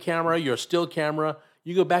video camera, your still camera.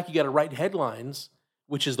 You go back, you got to write headlines,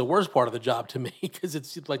 which is the worst part of the job to me because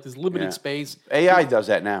it's like this limited space. AI does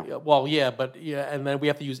that now. Well, yeah, but and then we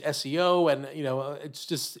have to use SEO, and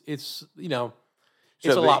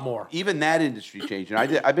it's a lot more. Even that industry changed.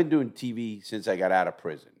 I've been doing TV since I got out of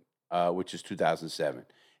prison, which is 2007.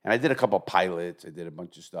 And I did a couple of pilots. I did a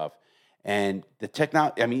bunch of stuff. And the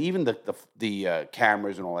technology, I mean, even the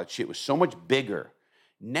cameras and all that shit was so much bigger.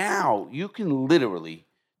 Now you can literally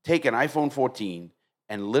take an iPhone 14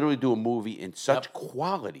 and literally do a movie in such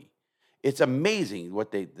quality. It's amazing what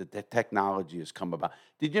the technology has come about.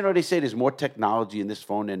 Did you know they say there's more technology in this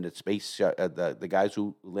phone than the space, the guys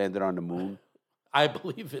who landed on the moon? I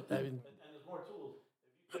believe it. I mean, and there's more tools.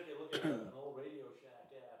 If you take a look at an old Radio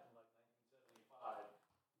Shack app from like 1975,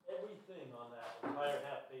 everything on that entire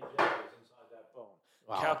half-page app is inside that phone.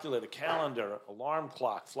 Wow. Calculator, calendar, alarm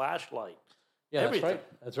clock, flashlight. Yeah, everything.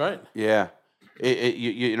 That's right. Yeah.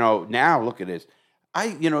 Now look at this.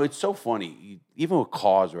 It's so funny. Even with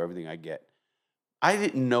cars or everything I get, I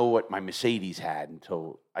didn't know what my Mercedes had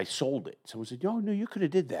until I sold it. Someone said, "Oh, no, you could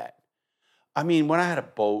have did that." I mean, when I had a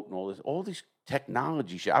boat and all this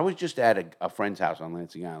technology shit. I was just at a friend's house on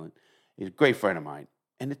Lansing Island. He's a great friend of mine.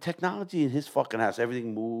 And the technology in his fucking house,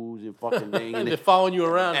 everything moves and fucking thing. And they're following you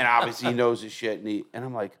around. And obviously he knows his shit. And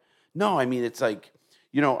I'm like, no, I mean, it's like,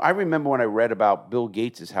 I remember when I read about Bill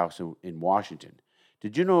Gates' house in Washington.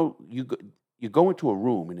 Did you know you go into a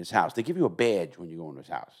room in his house. They give you a badge when you go into his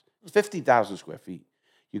house. It's 50,000 square feet.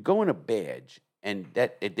 You go in a badge, and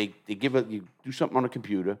they you do something on a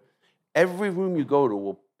computer. Every room you go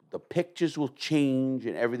to the pictures will change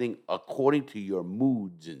and everything according to your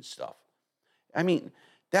moods and stuff. I mean,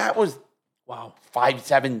 that was 5,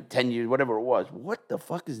 7, 10 years, whatever it was. What the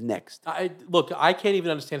fuck is next? Look, I can't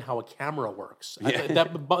even understand how a camera works. Yeah.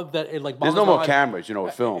 There's no more cameras,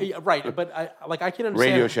 film. Right, but I can't understand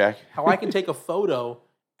Radio Shack. how I can take a photo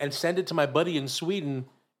and send it to my buddy in Sweden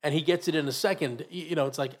and he gets it in a second.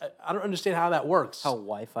 It's like I don't understand how that works. How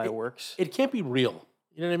Wi-Fi works. It can't be real.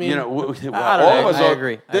 You know what I mean? I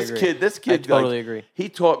agree. This kid, I totally agree. He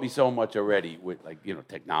taught me so much already with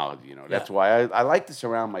technology. That's why I like to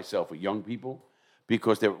surround myself with young people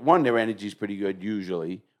because their energy is pretty good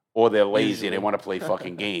usually, or they're lazy and they want to play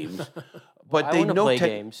fucking games. But I want to play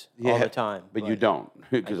games all the time, but you don't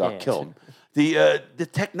because I'll kill them. The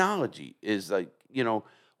technology is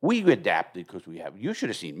we adapted because we have. You should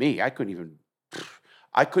have seen me. I couldn't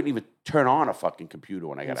even turn on a fucking computer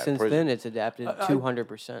when I got out of prison. Since then, it's adapted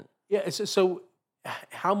 200%. Yeah. So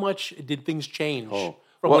how much did things change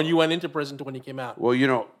from when you went into prison to when you came out? Well,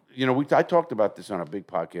 I talked about this on a big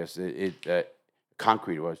podcast.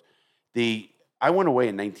 Concrete was I went away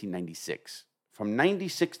in 1996. From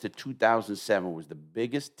 96 to 2007 was the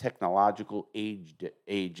biggest technological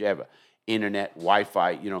age ever. Internet,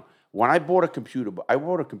 Wi-Fi. When I bought a computer in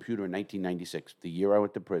 1996, the year I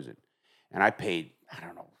went to prison. And I paid, I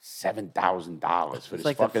don't know, $7,000 for this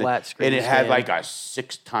like fucking a flat screen. And it had like a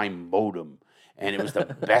 6-time modem. And it was the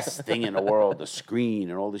best thing in the world, the screen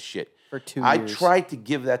and all this shit. For 2 years. I tried to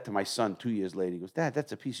give that to my son 2 years later. He goes, "Dad,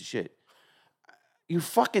 that's a piece of shit. You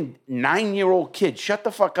fucking 9-year-old kid, shut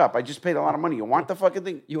the fuck up. I just paid a lot of money. You want the fucking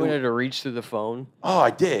thing?" You wanted to reach through the phone? Oh,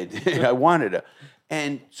 I did. I wanted to.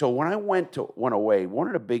 And so when I went away, one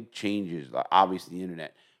of the big changes, obviously the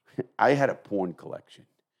internet, I had a porn collection.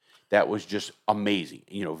 That was just amazing.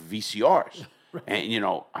 VCRs. Right. And,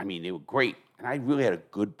 I mean, they were great. And I really had a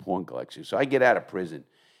good porn collection. So I get out of prison,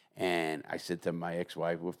 and I said to my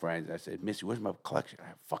ex-wife, we're friends, I said, Missy, where's my collection? I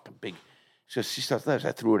have fucking big. She starts laughing.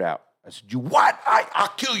 I threw it out. I said, you what? I'll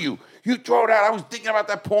kill you. You throw it out. I was thinking about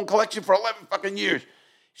that porn collection for 11 fucking years.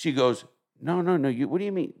 She goes, no. What do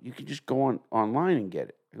you mean? You can just go online and get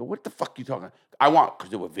it. I go, what the fuck you talking about? I want,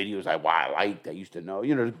 because there were videos I liked, I used to know,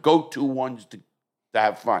 the go-to ones to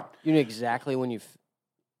have fun. You know exactly when you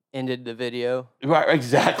ended the video? Right,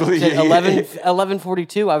 exactly.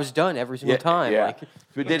 11:42, I was done every single time. Yeah. Like,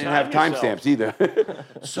 But they didn't have timestamps either.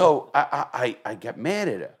 So I got mad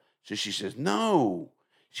at her. So she says, no.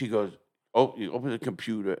 She goes, oh, you open the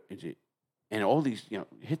computer and all these,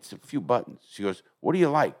 hits a few buttons. She goes, what do you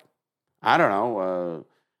like? I don't know,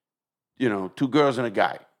 2 girls and a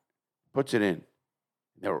guy. Puts it in.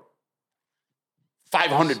 There were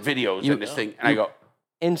 500 videos in this thing. And I go,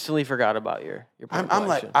 instantly forgot about your I'm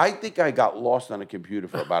like, I think I got lost on a computer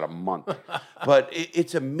for about a month. But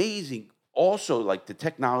it's amazing. Also, like, the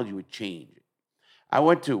technology would change.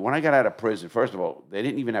 When I got out of prison, first of all, they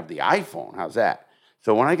didn't even have the iPhone. How's that?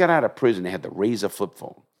 So when I got out of prison, they had the Razor flip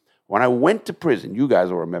phone. When I went to prison, you guys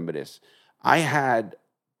will remember this, I had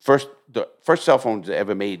the first cell phones I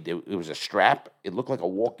ever made, it was a strap. It looked like a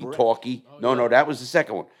walkie-talkie. No, that was the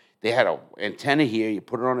second one. They had an antenna here. You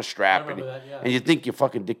put it on a strap, and you think you're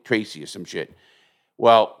fucking Dick Tracy or some shit.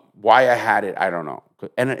 Well, why I had it, I don't know.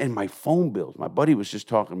 And my phone bills, my buddy was just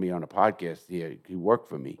talking to me on a podcast here. He worked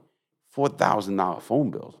for me. $4,000 phone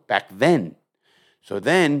bills back then. So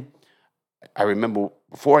then I remember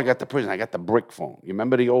before I got to prison, I got the brick phone. You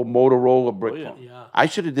remember the old Motorola brick phone? Yeah. I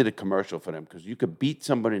should have did a commercial for them because you could beat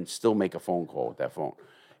somebody and still make a phone call with that phone.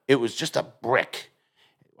 It was just a brick.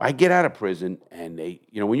 I get out of prison, and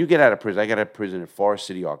when you get out of prison, I got out of prison in Forest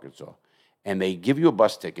City, Arkansas, and they give you a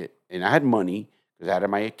bus ticket, and I had money because I had it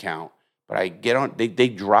in my account, but I get on, they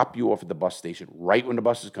drop you off at the bus station right when the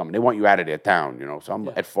bus is coming. They want you out of their town, So I'm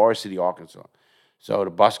at Forest City, Arkansas. So the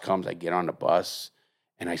bus comes, I get on the bus,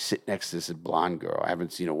 and I sit next to this blonde girl. I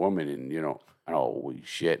haven't seen a woman in, holy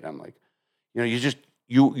shit. And I'm like,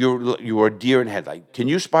 you're a deer in headlight. Can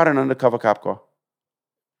you spot an undercover cop car?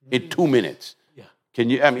 In 2 minutes. Yeah. Can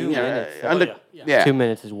you, 2 minutes. Yeah. 2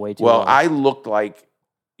 minutes is way too long. Well, I looked like,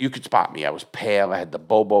 you could spot me. I was pale. I had the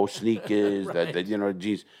Bobo sneakers, the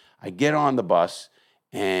jeans. I get on the bus,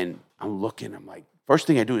 and I'm looking. I'm like, first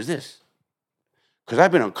thing I do is this. Because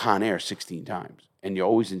I've been on Con Air 16 times, and you're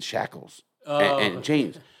always in shackles and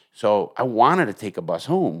chains. So I wanted to take a bus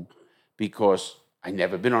home because I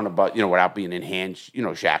never been on a bus, without being in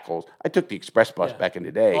shackles. I took the express bus back in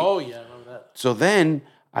the day. Oh, yeah, I remember that. So then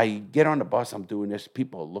I get on the bus. I'm doing this.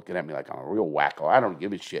 People are looking at me like I'm a real wacko. I don't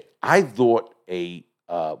give a shit. I thought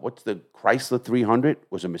what's the Chrysler 300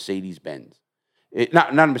 was a Mercedes-Benz.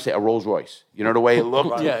 Not a Mercedes, a Rolls Royce. You know the way it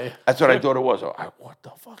looked? Yeah. That's what I thought it was. What the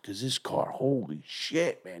fuck is this car? Holy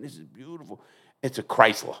shit, man. This is beautiful. It's a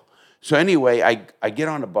Chrysler. So anyway, I get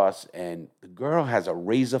on the bus, and the girl has a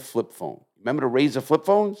Razor flip phone. Remember the Razor flip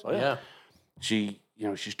phones? Oh, yeah.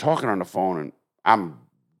 She's talking on the phone, and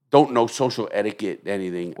don't know social etiquette,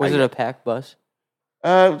 anything. Was it a packed bus?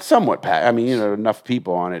 Somewhat packed. I mean, enough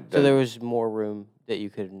people on it. So there was more room that you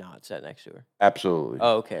could not sit next to her. Absolutely.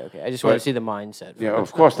 Oh, okay. I just want to see the mindset. Yeah,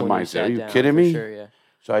 of course the when mindset. Are you down, kidding me? Sure, yeah.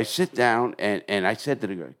 So I sit down, and I said to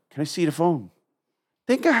the girl, can I see the phone?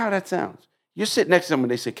 Think of how that sounds. You sit next to them,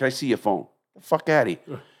 and they say, can I see your phone? Get the fuck out of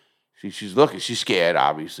here. She's looking. She's scared,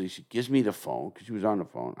 obviously. She gives me the phone because she was on the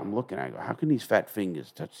phone. I'm looking. I go, how can these fat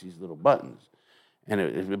fingers touch these little buttons? And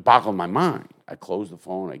it boggled my mind. I close the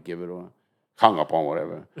phone. I give it on. Hung up on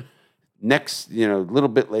whatever. Next, a little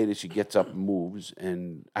bit later, she gets up and moves,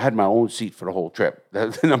 and I had my own seat for the whole trip.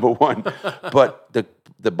 That's number one. But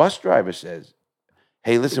the bus driver says,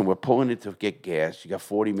 hey, listen, we're pulling in to get gas. You got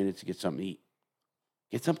 40 minutes to get something to eat.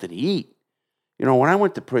 Get something to eat. When I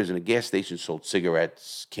went to prison, a gas station sold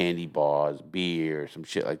cigarettes, candy bars, beer, some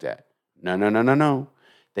shit like that. No.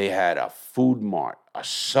 They had a food mart, a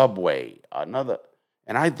Subway, another.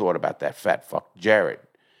 And I thought about that fat fuck, Jared.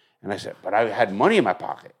 And I said, but I had money in my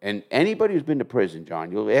pocket. And anybody who's been to prison,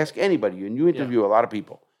 John, you'll ask anybody, and you interview a lot of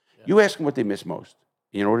people. Yeah. You ask them what they miss most.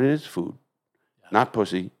 You know what it is? Food. Yeah. Not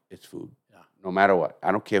pussy, it's food. Yeah. No matter what.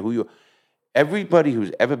 I don't care who you are. Everybody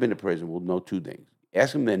who's ever been to prison will know 2 things.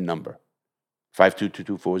 Ask them their number,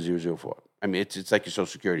 522240004. I mean, it's like your Social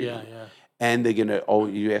Security number. Yeah. And they're going to,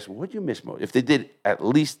 you ask them, what do you miss most? If they did at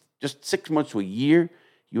least just 6 months to a year,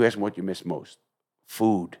 you ask them what you miss most.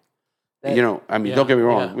 Food. Don't get me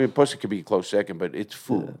wrong. I mean, pussy could be a close second, but it's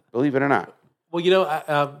food. Believe it or not.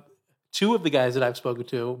 Well, 2 of the guys that I've spoken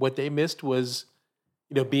to, what they missed was,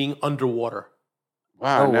 being underwater.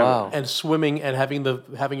 Wow. Oh, never. wow. and swimming and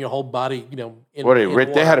having your whole body, in, What, in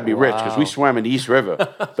they had to be rich because we Wow. swam in the East River.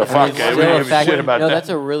 The fuck? It's We still didn't a give a fact- shit about no, that. that's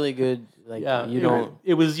a really good. Like Yeah, you don't.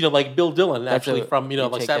 It was like Bill Dillon actually from you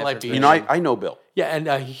like take that Satellite for Beach. You know, I know Bill. Yeah,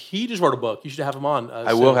 and he just wrote a book. You should have him on.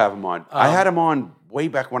 I will have him on. I had him on way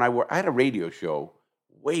back when I had a radio show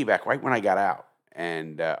way back, right when I got out,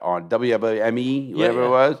 and on WWME, whatever yeah. it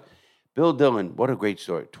was. Bill Dillon, what a great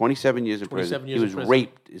story. 27 years in 27 prison. years He in was prison.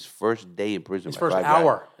 raped his first day in prison. His by first five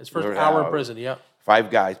hour. guys. His first hour in prison. Yeah, 5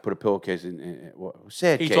 guys put a pillowcase in.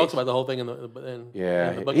 Sad he case. talks about the whole thing in the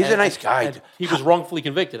book. He's a nice guy. And he was wrongfully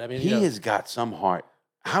convicted. I mean, He has got some heart.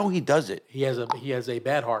 How he does it. he has a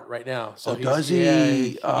bad heart right now. So does Yeah, he?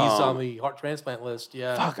 he's on the heart transplant list.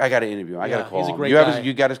 Yeah, Fuck, I got to interview him. I got to Yeah, call he's a him. great you guy.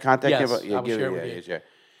 you got his contact Yes, info? Yeah, I will give share it. with Yeah, you. yeah.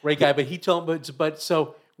 great guy. But he told, but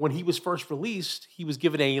so when he was first released, he was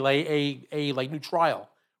given a new trial,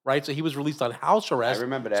 right? So he was released on house arrest. I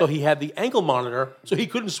remember that. So he had the ankle monitor, so he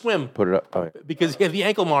couldn't swim Put it up. All right. because he had the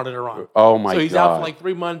ankle monitor on. Oh, my So he's out God. for like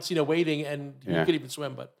 3 months, waiting, and he Yeah. couldn't even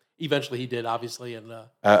swim. But eventually he did, obviously, and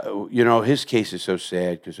His case is so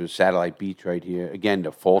sad because it was Satellite Beach right here. Again,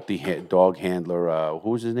 the faulty dog handler. Who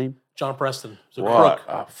was his name? John Preston was a What crook.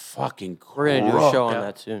 a fucking crook. We're gonna do a show on Yeah.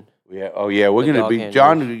 that soon. Yeah. Oh, yeah. We're The going to dog be. handlers.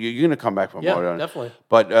 John, you're going to come back for Yeah, more on it. definitely.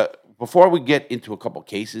 But before we get into a couple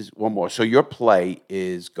cases, one more. So your play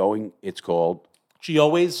is going, it's called She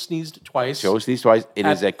always sneezed twice. Show Us These Twice. It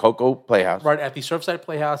is at Coco Playhouse. Right at the Surfside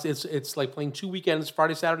Playhouse. It's like playing 2 weekends,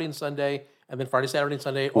 Friday, Saturday, and Sunday, and then Friday, Saturday, and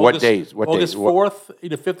Sunday. What days? What August days? What- 4th,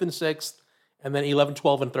 5th, and 6th, and then 11,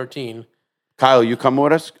 12, and 13. Kyle, you come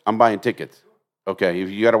with us? I'm buying tickets. Okay. If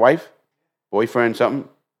you got a wife, boyfriend, something?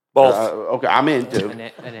 Both. Okay, I'm in too.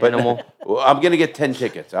 An But animal. well, I'm going to get 10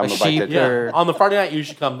 tickets. I'm A going to buy sheep, 10 yeah. tickets. Or- On the Friday night, you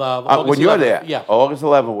should come. August When you're 11th. there. Yeah. August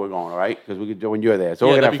 11th, we're going, all right? Because we could do when you're there. So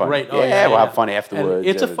Yeah, we're going to that'd have be fun. great. Oh, yeah, we'll yeah. have fun And afterwards.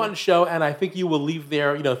 it's a fun show, and I think you will leave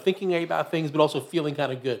there, thinking about things, but also feeling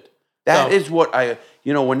kind of good. That So- is what I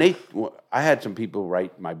had some people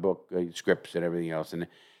write my book, scripts and everything else, and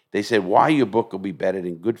they said, why your book will be better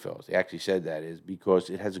than Goodfellas. They actually said that is because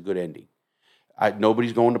it has a good ending.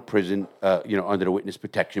 Nobody's going to prison, under the witness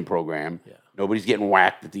protection program. Yeah. Nobody's getting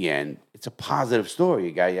whacked at the end. It's a positive story.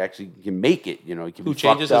 A guy actually can make it. He can Who be changes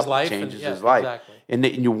fucked his up, life changes and- his life, exactly. and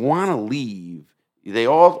you want to leave. They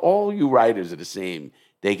all you writers are the same.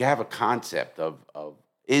 They have a concept of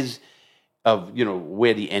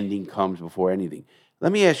where the ending comes before anything.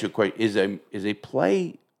 Let me ask you a question: Is a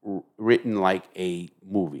play written like a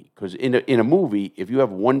movie? Because in a movie, if you have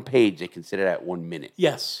 1 page, they consider that 1 minute.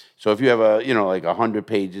 Yes. So if you have like 100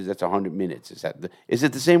 pages, that's 100 minutes. Is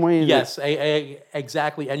it the same way? Yes,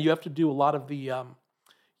 exactly. And you have to do a lot of the,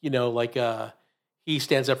 he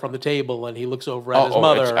stands up from the table and he looks over at his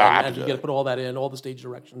mother, and you absolutely. got to put all that in, all the stage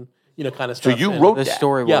direction, kind of So stuff. you in. wrote The that?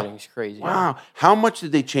 storyboarding's crazy. Wow. How much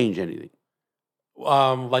did they change anything?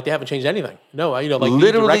 Like they haven't changed anything. No, like the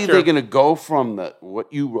Literally, director- they're going to go from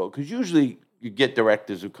what you wrote. Because usually you get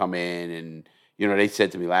directors who come in and, they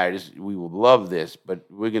said to me, Larry, we would love this, but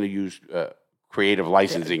we're going to use creative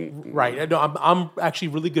licensing. Right. No, I'm actually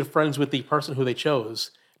really good friends with the person who they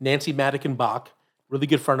chose, Nancy Madigan Bach, really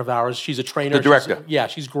good friend of ours. She's a trainer. The director.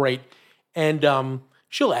 She's great. And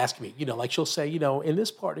she'll ask me, she'll say, in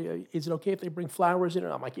this part, is it okay if they bring flowers in?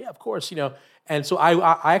 And I'm like, yeah, of course, And so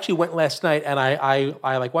I actually went last night and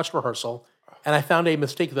I watched rehearsal and I found a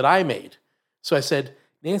mistake that I made. So I said,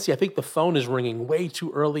 Nancy, I think the phone is ringing way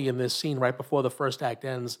too early in this scene right before the first act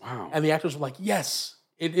ends. Wow. And the actors were like, yes,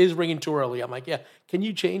 it is ringing too early. I'm like, yeah, can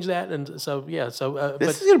you change that? And so, This is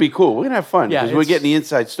going to be cool. We're going to have fun Yeah, because we're it's- getting the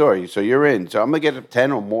inside story. So you're in. So I'm going to get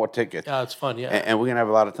 10 or more tickets. it's fun, yeah. And we're going to have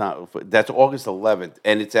a lot of time. That's August 11th.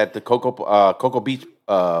 And it's at the Coco Beach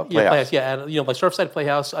Playhouse. Playhouse, yeah, and like Surfside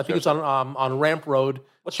Playhouse. I think it's on Ramp Road.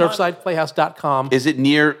 SurfsidePlayhouse.com. Is it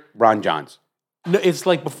near Ron John's? No, it's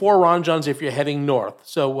like before Ron John's if you're heading north.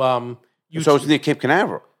 So So it's near Cape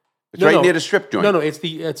Canaveral. It's No, right no. near the strip joint. No,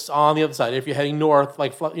 it's on the other side. If you're heading north,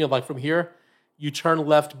 like from here, you turn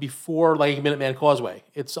left before like Minuteman Causeway.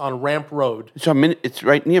 It's on Ramp Road. It's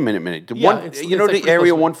right near Minute. Yeah, it's like the pretty area close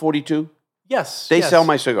to- 142? Yes, They yes. sell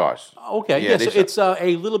my cigars. Okay, Yeah, yeah. they So sell- it's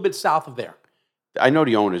a little bit south of there. I know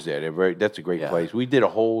the owners there. That's a great Yeah. place. We did a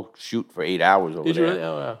whole shoot for 8 hours over Did you there. really?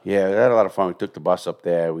 Oh, Yeah, we had a lot of fun. We took the bus up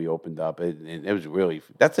there. We opened up. And it was really,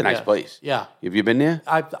 that's a nice Yeah. place. Yeah. Have you been there?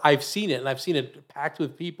 I've seen it, and I've seen it packed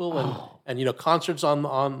with people, and concerts on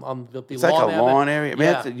the It's like lawn. a lawn area.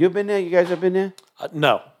 Man, Yeah. you've been there? You guys have been there?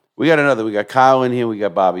 No. We got Kyle in here. We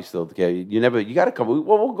got Bobby still. Okay, you got to come.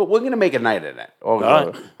 We're going to make a night of that.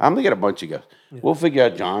 right. I'm going to get a bunch of guys. We'll figure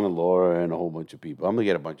out John and Laura and a whole bunch of people. I'm going to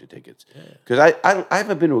get a bunch of tickets. Because I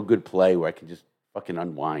haven't been to a good play where I can just fucking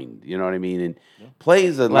unwind. You know what I mean? And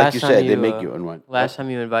plays, like you said, they make you unwind. Last time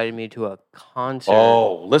you invited me to a concert.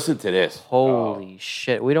 Oh, listen to this. Holy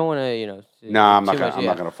shit! We don't want to, No, I'm not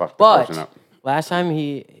gonna fuck the person up. Last time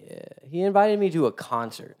he invited me to a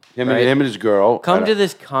concert. Him and his girl. Come to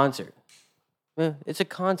this concert. It's a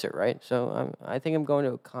concert, right? So I think I'm going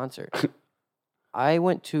to a concert. I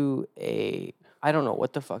went to I don't know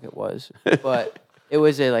what the fuck it was, but it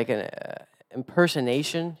was an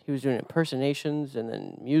impersonation. He was doing impersonations and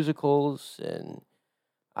then musicals, and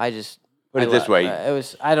I just put it this way. It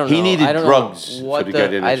was I don't know. He needed I don't drugs know what to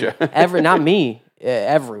get in the show. Not me.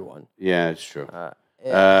 Everyone. Yeah, it's true.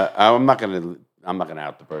 I'm not gonna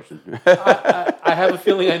out the person. I have a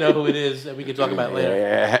feeling I know who it is, and we can talk about it later.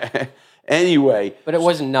 Yeah. Anyway, but it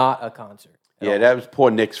was not a concert. Yeah, that was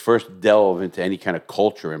poor Nick's first delve into any kind of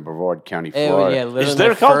culture in Brevard County, Florida. Is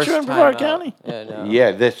there a culture in Brevard County? Yeah,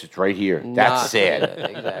 it's right here. That's sad.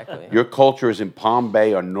 Exactly. Your culture is in Palm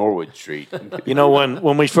Bay on Norwood Street. You know,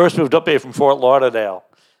 when we first moved up here from Fort Lauderdale,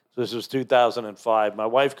 this was 2005, my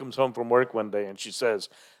wife comes home from work one day and she says,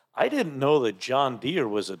 I didn't know that John Deere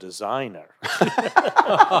was a designer.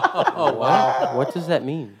 Oh, wow. What does that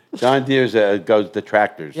mean? John Deere's goes the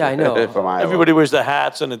tractors. Yeah, I know. From Iowa. Everybody wears the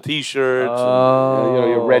hats and the T-shirts. And,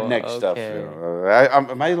 your redneck stuff.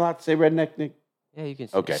 Am I allowed to say redneck, Nick? Yeah, you can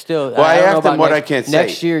say Okay. Still, well, I asked him what I can't say.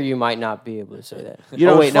 Next year, you might not be able to say that.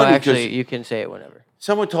 Actually, you can say it whenever.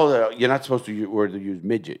 Someone told her you're not supposed to use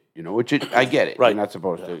midget, which I get it. Right. You're not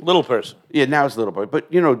supposed to. Little person. Yeah, now it's little boy.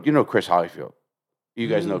 But you know Chris Hollyfield. You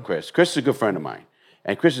guys know Chris. Chris is a good friend of mine.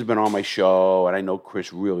 And Chris has been on my show, and I know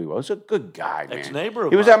Chris really well. He's a good guy, man. Ex-neighbor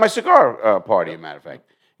of He was mine. at my cigar party, as a matter of fact.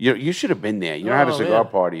 You should have been there. You know, I had a cigar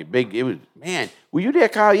man. party. Were you there,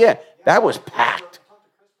 Kyle? Yeah. That was packed.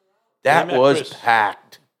 That was Chris.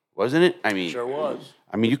 packed. Wasn't it? I mean, Sure was.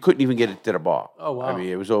 I mean, you couldn't even get it to the bar. Oh, wow. I mean,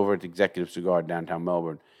 it was over at the Executive Cigar downtown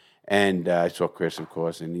Melbourne. And I saw Chris, of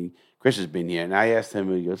course, and Chris has been here. And I asked him,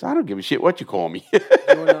 and he goes, I don't give a shit what you call me.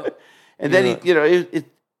 And then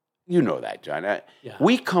you know that, John.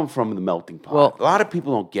 We come from the melting pot. Well, a lot of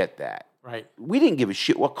people don't get that. Right. We didn't give a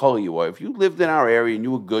shit what color you were. If you lived in our area and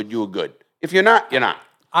you were good, you were good. If you're not, you're not.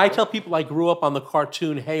 I tell people I grew up on the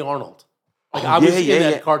cartoon Hey Arnold. I was in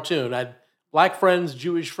that cartoon. I had black friends,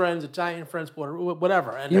 Jewish friends, Italian friends,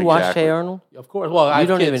 whatever. And You watched Hey Arnold? Of course. Well, I You have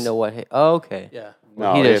don't kids. even know what Hey... Oh, okay. Yeah.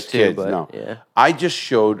 No, he he does has too, kids, but no. yeah. I just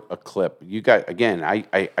showed a clip. You guys, again, I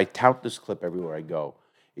tout this clip everywhere I go.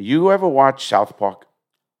 You ever watch South Park?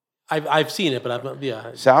 I've seen it, but I've not,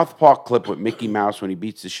 yeah. South Park clip with Mickey Mouse when he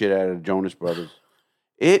beats the shit out of the Jonas Brothers.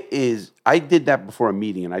 It is. I did that before a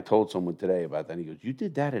meeting, and I told someone today about that. And he goes, "You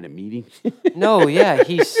did that at a meeting?" No, yeah,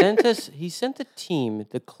 he sent the team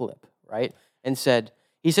the clip, right? And said,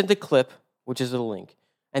 he sent the clip, which is a link.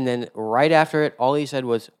 And then right after it, all he said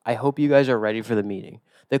was, I hope you guys are ready for the meeting.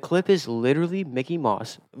 The clip is literally Mickey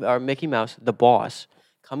Mouse, the boss,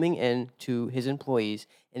 coming in to his employees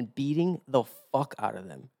and beating the fuck out of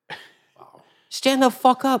them. Wow. Stand the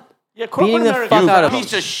fuck up. Yeah, Beating the fuck out of them.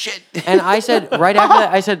 Piece of shit. And I said, right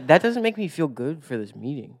after that, that doesn't make me feel good for this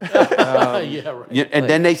meeting. Yeah, right. Yeah, and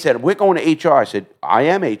then they said, "We're going to HR." I said, "I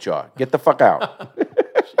am HR. Get the fuck out."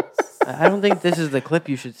 I don't think this is the clip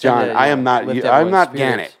you should send. John, I am not. lift I'm everyone's not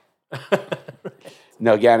spirits. Gannett.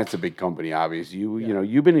 No, Gannett's a big company, obviously.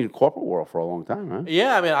 You've been in the corporate world for a long time, huh?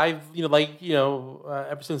 Yeah, I mean, I've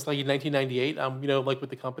ever since like 1998, with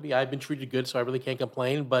the company, I've been treated good, so I really can't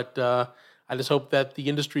complain. But I just hope that the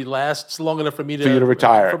industry lasts long enough for you to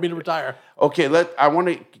retire. Okay, I want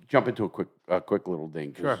to jump into a quick little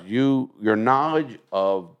thing. Sure. Your knowledge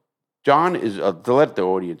of John is to let the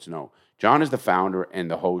audience know. John is the founder and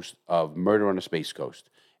the host of Murder on the Space Coast,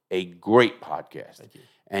 a great podcast. Thank you.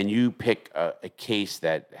 And you pick a case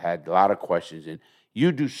that had a lot of questions, and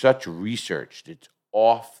you do such research that's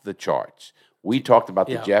off the charts. We talked about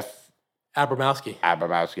the Jeff Abramowski.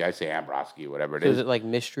 I say Abramowski, whatever it So is. is it like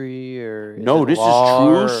mystery or No, this is law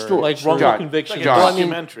true or- story. Like wrongful conviction. Like a John. Well, I mean,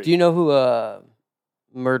 documentary. do you know who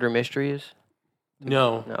Murder Mystery is?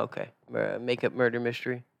 No. No, okay. Makeup Murder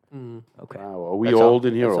Mystery. Okay. Wow, are we That's all. old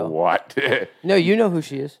in here That's or all. what? No, you know who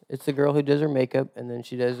she is. It's the girl who does her makeup, and then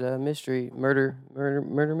she does murder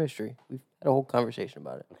mystery. We've had a whole conversation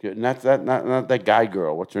about it. Okay, and that's not that guy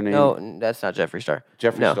girl. What's her name? No, that's not Jeffree Star.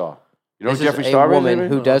 Jeffree No. Star. You know This who Jeffree is Star a woman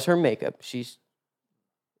is? who does her makeup. She's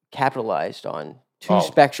capitalized on two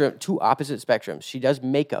opposite spectrums. She does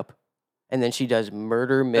makeup, and then she does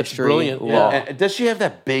murder mystery brilliant, law. And does she have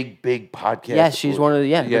that big podcast? Yes, she's one of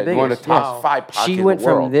the the biggest. one of the top 5 podcasts She in went the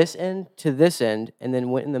world. from this end to this end, and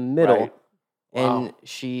then went in the middle, Right. and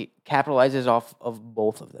she capitalizes off of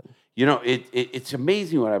both of them. You know, it's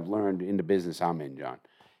amazing what I've learned in the business I'm in, John.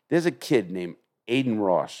 There's a kid named Aiden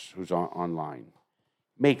Ross, who's online,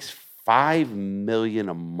 makes $5 million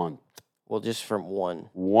a month. Well, just from one.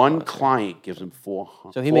 One client gives him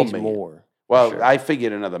 $400. So he makes more. Well, sure. I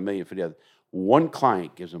figured another $1 million for the other. One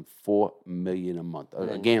client gives him $4 million a month, a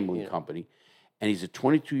then, gambling company, and he's a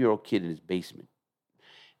 22-year-old kid in his basement.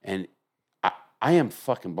 And I am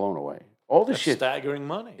fucking blown away. All this That's shit, staggering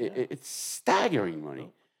money. it's staggering money.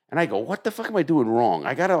 And I go, what the fuck am I doing wrong?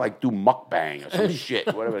 I gotta like do mukbang or some shit,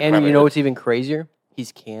 whatever. the crap And it you know is. what's even crazier?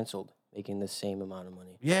 He's canceled, making the same amount of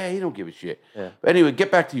money. Yeah, he don't give a shit. Yeah. But anyway, get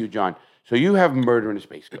back to you, John. So you have Murder in the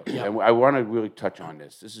Space Coast. And I want to really touch on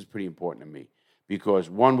this. This is pretty important to me. Because,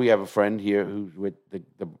 one, we have a friend here who's with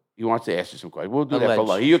he wants to ask you some questions. We'll do that for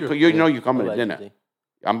lunch. You know you're coming to dinner. Allegedly.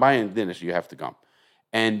 I'm buying dinner, so you have to come.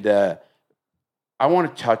 And I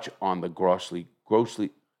want to touch on the Crossley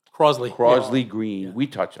Green. Yeah. We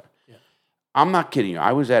touch on. Yeah. I'm not kidding you.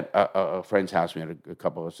 I was at a friend's house. We had a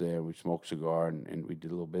couple of us there. We smoked a cigar, and we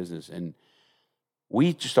did a little business. And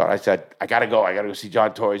we just thought, I said, I got to go see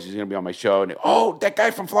John Torres. He's going to be on my show. And, that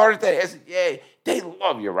guy from Florida today. I said, yeah, they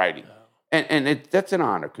love your writing. And that's an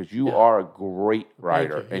honor because you are a great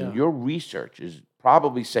writer. And your research is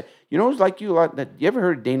probably, who's like you a lot? You ever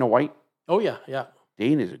heard of Dana White? Oh, yeah, yeah.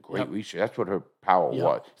 Dana is a great researcher. That's what her power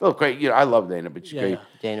was. It's a little great. I love Dana, but she's great.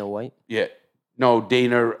 Dana White? Yeah. No,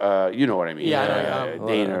 Dana, you know what I mean. Yeah,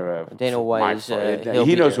 Dana White is,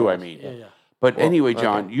 he knows who I mean. Yeah. But anyway,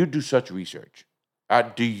 John, you do such research.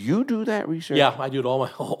 Do you do that research? Yeah, I do it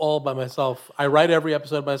all by myself. I write every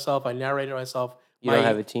episode myself. I narrate it myself. You don't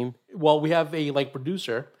have a team? Well, we have a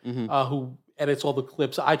producer who edits all the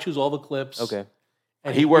clips. I choose all the clips. Okay.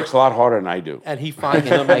 And he works a lot harder than I do. And he finds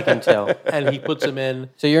them. I can tell. And he puts them in.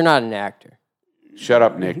 So you're not an actor? Shut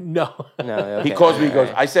up, Nick. No. Okay. He calls me, he goes,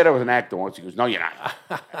 I said I was an actor once. He goes, no, you're not.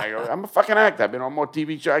 I go, I'm a fucking actor. I've been on more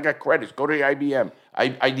TV shows. I got credits. Go to the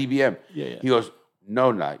IDBM. Yeah. He goes,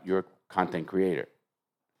 no, not. You're a content creator.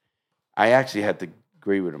 I actually had to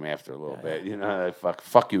agree with him after a little bit.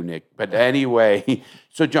 Fuck you, Nick. But anyway,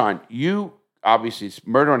 so John, you obviously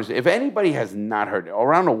Murder on the Space. If anybody has not heard it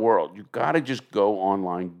around the world, you got to just go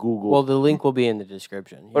online, Google. Well, the link will be in the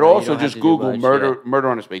description. But also just Google Murder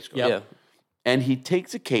on the Space Coast. Yeah. And he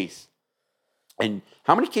takes a case. And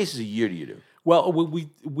how many cases a year do you do? Well,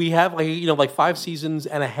 we have 5 seasons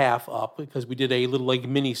and a half up because we did a little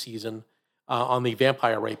mini season on the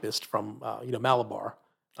vampire rapist from Malabar.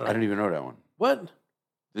 I don't even know that one. What?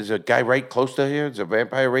 There's a guy right close to here. There's a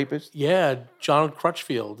vampire rapist. Yeah, John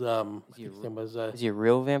Crutchfield. Is he a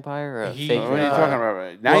real vampire or a fake What are you vampire? talking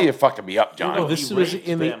about? Now you're fucking me up, John. No, this was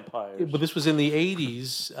in vampires. but this was in the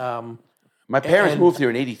 80s. My parents moved here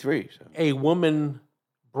in '83. So. A woman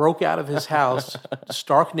broke out of his house,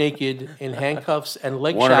 stark naked, in handcuffs and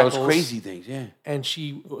leg One shackles. of those crazy things, yeah. And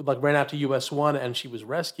she ran out to US 1 and she was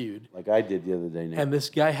rescued. Like I did the other day. Nick. And this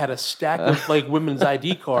guy had a stack of women's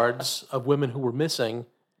ID cards of women who were missing,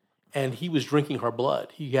 and he was drinking her blood.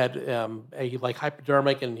 He had a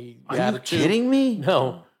hypodermic, and he Are had you it too. kidding me?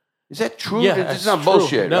 No. Is that true? Yeah, This that's is not true.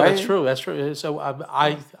 bullshit, No, right? that's true. That's true. So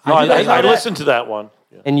I listened to that one.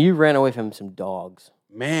 Yeah. And you ran away from some dogs.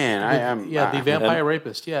 Man, I am. Yeah, the vampire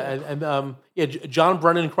rapist. Yeah, and John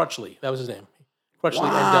Brennan Crutchley. That was his name. Crutchley.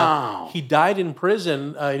 Wow. And he died in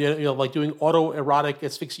prison. Doing autoerotic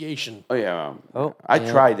asphyxiation. Oh yeah. Oh, I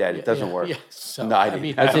yeah. tried that. It doesn't work. Yeah, so, No, I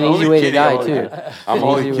didn't. That's I'm an easy only way to kidding. die, I'm too. only- I'm An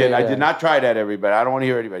only easy way kidding. to I die. did not try that, everybody. I don't want to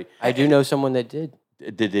hear anybody. I do know someone that did.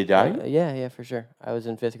 Did they die? Yeah, for sure. I was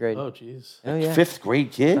in 5th grade. Oh, jeez. Oh, yeah. Fifth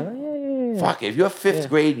grade kid? Yeah. Fuck, if you're fifth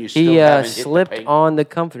grade and you still He haven't hit the slipped paint- on the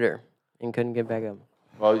comforter and couldn't get back up.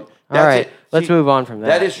 Well, All that's right, it. let's move on from that.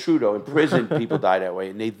 That is true, though. In prison, people die that way,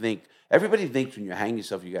 and they think everybody thinks when you hang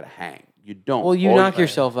yourself, you got to hang. You don't. Well, you All knock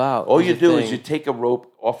yourself out. All is you the do is thing. you take a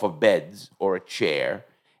rope off of beds or a chair,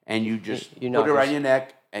 and you just You put knock it around yours- your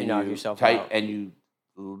neck, and you knock yourself tight, out. and you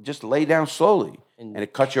just lay down slowly, And- and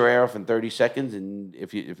it cuts your air off in 30 seconds. And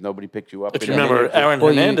if nobody picked you up, If in you a remember, minute, Aaron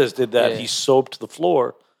Well, you- Hernandez did that. yeah. He soaped the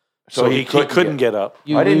floor, so he couldn't couldn't get up.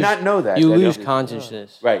 You I did lose- not know that. You That lose doesn't-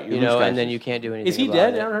 consciousnness. Right, you You lose know, and then consciousness. you can't do anything. Is he about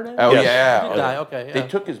dead, it. Aaron Hernandez? Oh Yes. yeah, He did die, okay, They yeah.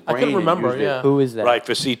 took his I brain. couldn't and remember, used it. yeah. Who is that? Right,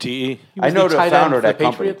 for CTE. He I was know the tight end founder of for that the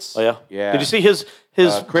company. Patriots. Oh, yeah? Yeah. Did you see his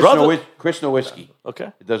Chris brother? Nowinski.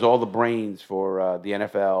 Okay. Does all the brains for the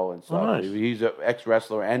NFL and stuff. nice. He's an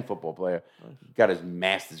ex-wrestler and football player. Got his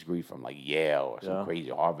master's degree from like Yale or some Yeah. crazy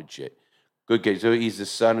Harvard shit. Good kid. So he's the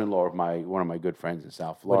son-in-law of one of my good friends in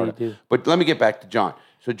South What do Florida. you do? But let me get back to John.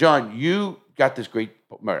 So John, you got this great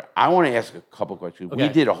murder. I want to ask a couple questions. We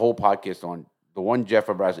Okay. did a whole podcast on the one Jeff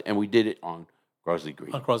Abrazi, and we did it on Crossley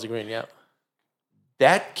Green. On Crosby Green, yeah.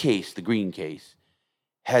 That case, the Green case,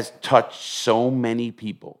 has touched so many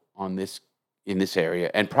people in this area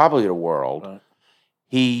and probably the world. Right.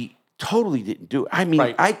 He totally didn't do it. I mean,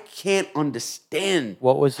 Right. I can't understand.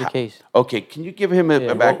 What was the case? Okay, can you give him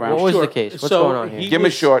a background? What was Sure. the case? What's So going on here? he Give me a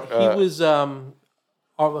was- short,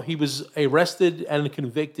 he was arrested and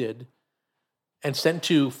convicted and sent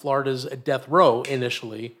to Florida's death row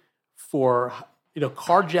initially for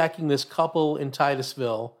carjacking this couple in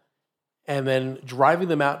Titusville and then driving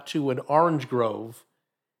them out to an orange grove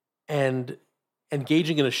and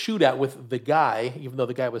engaging in a shootout with the guy, even though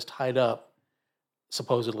the guy was tied up,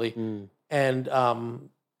 supposedly, and the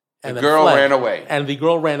then girl fled. ran away. And the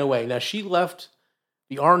girl ran away. Now she left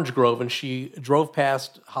the orange grove and she drove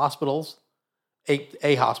past hospitals,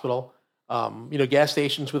 a hospital, gas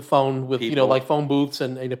stations with People. like phone booths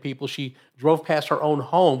and people. She drove past her own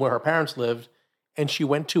home where her parents lived, and she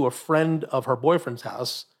went to a friend of her boyfriend's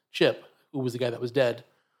house, Chip, who was the guy that was dead.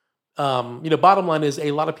 Bottom line is,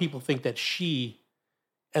 a lot of people think that she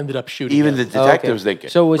ended up shooting Even him. the detectives think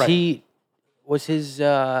it. So was Right. was his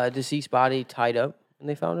deceased body tied up when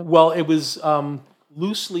they found him? Well, it was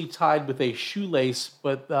loosely tied with a shoelace,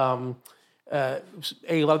 but a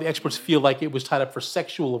lot of the experts feel like it was tied up for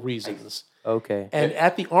sexual reasons. Okay. And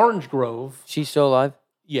at the Orange Grove, She's still alive?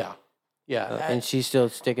 yeah. And she's still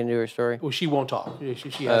sticking to her story? Well, she won't talk.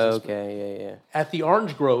 She has Okay, yeah. At the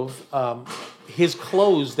Orange Grove, his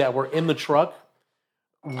clothes that were in the truck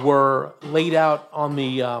were laid out on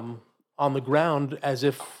the ground as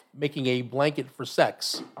if making a blanket for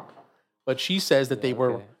sex. But she says that they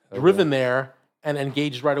were driven there and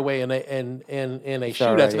engaged right away in a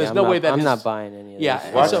shootout. So there's no way that I'm not buying any of this.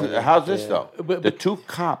 Yeah. Watch so- it. How's this though? But- The two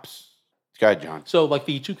cops. Go ahead, John. So, like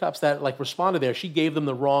the two cops that responded there, she gave them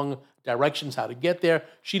the wrong directions how to get there.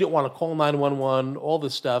 She didn't want to call 911. All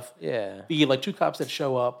this stuff. Yeah. The two cops that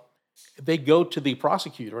show up, they go to the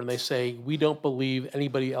prosecutor and they say, "We don't believe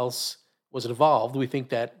anybody else was involved. We think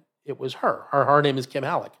that it was her. Her name is Kim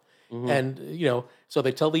Halleck." Mm-hmm. And so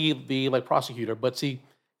they tell the prosecutor. But see,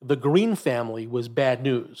 the Green family was bad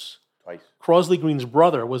news. Twice. Crosley Green's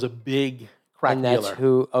brother was a big crack And that's dealer,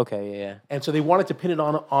 who, okay, yeah. and so they wanted to pin it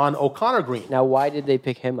on O'Connor Green. Now, why did they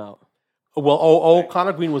pick him out? Well,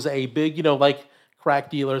 O'Connor Green was a big,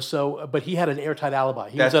 crack dealer. So, but he had an airtight alibi.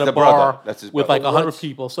 He That's was at the a bar brother. That's his with brother. 100 What's-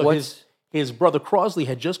 people. So what's- his brother Crosley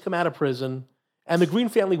had just come out of prison, and the Green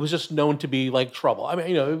family was just known to be like trouble. I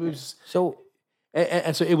mean, it was, So,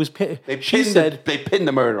 and so it was. They She pinned, said they pinned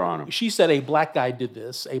the murder on him. she said a black guy did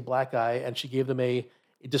this, a black guy, and she gave them a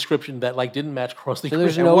description that didn't match Crosley. so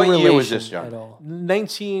there's Green. no what year relation was this, John? at all.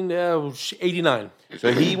 1989.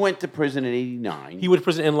 So he went to prison in '89. He went to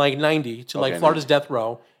prison in 90 to Okay, Florida's death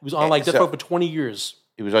row. He was on death row for 20 years.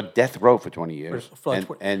 He was on death row for 20 years. For like and,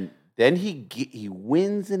 20 and then he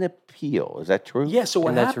wins an appeal. Is that true? Yeah. So what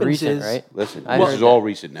And that's happens recent, is, right? Listen, I this heard is that. all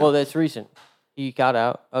recent now. Well, that's recent. He got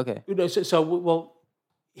out. Okay. Well,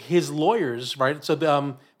 his lawyers, right? So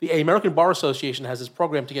the American Bar Association has this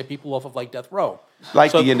program to get people off of death row,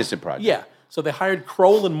 like so- the Innocent Project. Yeah. So they hired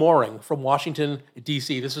Crowell and Mooring from Washington,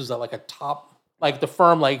 D.C. This is like a top, the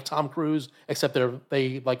firm like Tom Cruise, except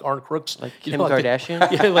they aren't crooks. Like Kim Kardashian?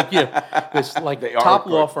 This They are top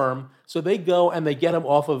law crooks. firm. So they go and they get him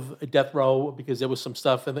off of death row because there was some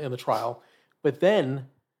stuff in the trial. But then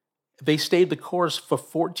they stayed the course for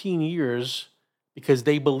 14 years because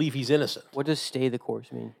they believe he's innocent. What does stay the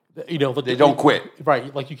course mean? They don't quit.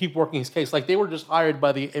 Right, you keep working his case. They were just hired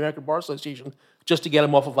by the American Bar Association just to get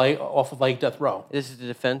him off of death row. This is the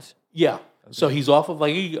defense? Yeah. So he's off of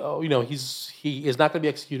he is not going to be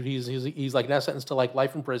executed. He's now sentenced to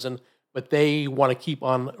life in prison. But they want to keep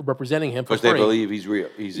on representing him for Because they free. believe he's real.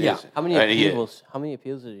 He's Yeah. innocent. How many And he is. appeals? How many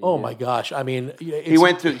appeals did he Oh do? my gosh! I mean, He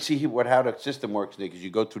went through. How the system works, Nick, is you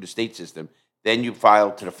go through the state system, then you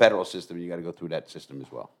file to the federal system. You got to go through that system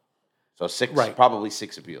as well. So probably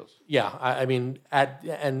six appeals. Yeah, I mean,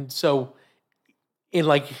 so in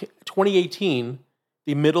 2018,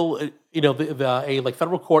 the middle, a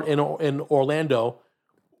federal court in Orlando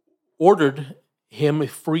ordered him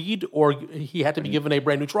freed, or he had to be given a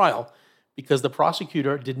brand new trial because the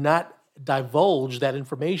prosecutor did not divulge that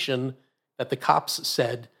information that the cops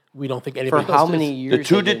said. We don't think For anybody how else did. many years? The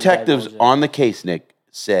two they didn't detectives divulge it? on the case, Nick,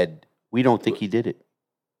 said we don't think he did it.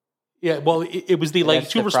 Yeah, well, it was the That's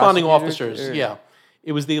two the responding prosecutors, officers. or- Yeah,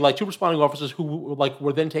 it was the two responding officers who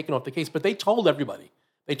were then taken off the case, but they told everybody.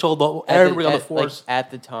 They told everybody on the force.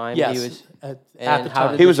 At the time, Yes, he was. at and the how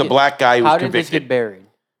time. did He this was a get- black guy who was How did this convicted. get buried?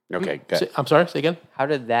 Okay, good. I'm sorry. Say again. How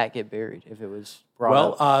did that get buried if it was brought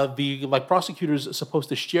Well, up? the prosecutors are supposed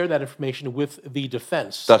to share that information with the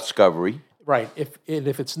defense. Discovery. Right.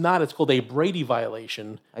 If it's not, it's called a Brady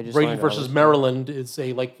violation. I just Brady learned all versus this. Maryland is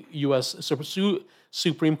a U.S.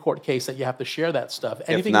 Supreme Court case that you have to share that stuff. If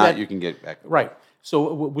Anything not, that you can get back. right.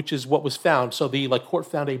 So, which is what was found. So the court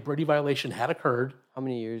found a Brady violation had occurred. How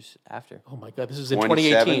many years after? Oh my God, this is in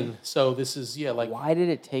 27? 2018. So this is Why did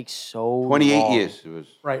it take so 28 long? years. It was.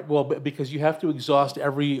 right. Well, because you have to exhaust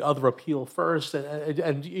every other appeal first,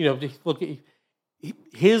 and look,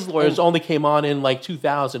 his lawyers only came on in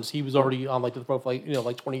 2000s. He was already on the profile,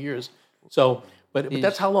 20 years. So, but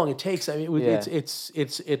that's how long it takes. I mean,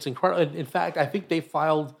 it's incredible. In fact, I think they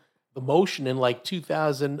filed the motion in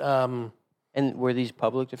 2000. And were these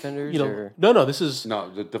public defenders? Or? No. This is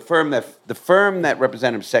The firm that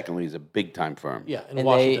represented him secondly is a big time firm. in And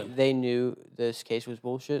Washington. they knew this case was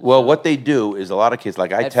bullshit. Well, what they do is a lot of cases,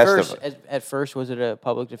 like I testify. At first, was it a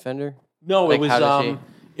public defender? No, Like, how does he-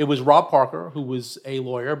 it was Rob Parker, who was a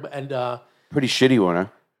lawyer, and Pretty shitty one, huh?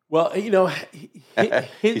 well, his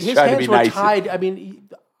He's trying to hands be were nice. tied. I mean,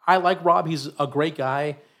 I like Rob; he's a great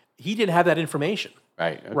guy. He didn't have that information,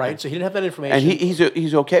 Right. okay. right? So he didn't have that information. And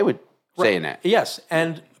he's okay with saying that. Yes,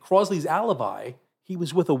 and Crosley's alibi, he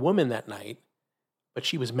was with a woman that night, but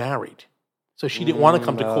she was married, so she didn't want to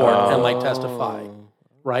come to court and testify,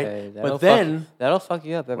 right? Okay, that'll fuck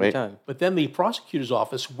you up every Wait. time. But then the prosecutor's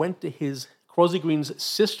office went to his Crosley Green's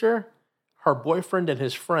sister, her boyfriend, and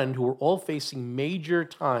his friend, who were all facing major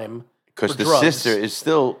time Because for the drugs. sister is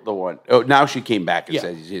still the one. Oh, now she came back and Yeah.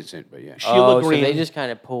 said he's innocent, but yeah. Sheila So Green. they just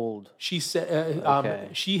kind of pulled. She said Okay.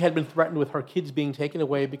 she had been threatened with her kids being taken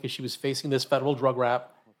away because she was facing this federal drug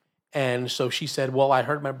rap. And so she said, well, I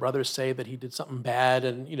heard my brother say that he did something bad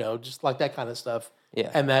and, just like that kind of stuff.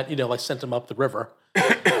 Yeah. And that, sent him up the river,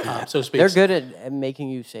 so to speak. They're good at making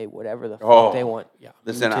you say whatever the fuck Oh. they want. Yeah.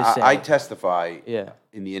 Listen, to say. I testify Yeah.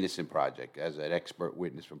 in the Innocent Project as an expert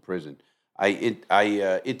witness from prison.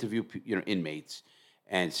 I interview inmates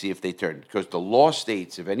and see if they turn, because the law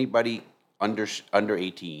states if anybody under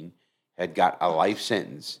 18 had got a life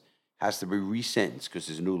sentence has to be resentenced because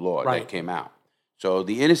there's a new law Right. that came out. So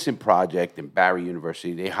the Innocent Project and Barry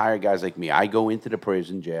University, they hire guys like me. I go into the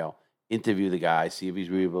prison jail, interview the guy, see if he's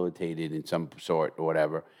rehabilitated in some sort or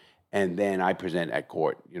whatever, and then I present at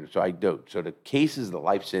court. So I do. So the cases, the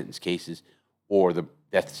life sentence cases, or the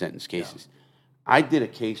death sentence cases. I did a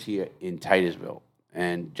case here in Titusville,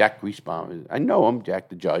 and Jack Griesbaum, I know him, Jack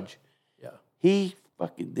the judge. Yeah. He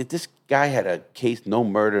this guy had a case, no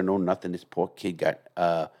murder, no nothing. This poor kid got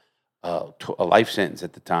a life sentence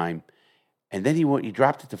at the time. And then he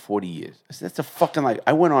dropped it to 40 years. I said, that's a fucking life.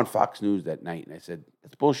 I went on Fox News that night and I said,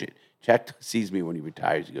 that's bullshit. Jack sees me when he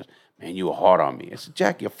retires. He goes, man, you were hard on me. I said,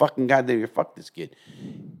 Jack, you're fucking goddamn, you fuck this kid.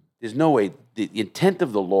 There's no way. The intent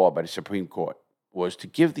of the law by the Supreme Court was to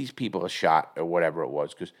give these people a shot or whatever it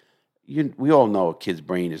was. Because we all know a kid's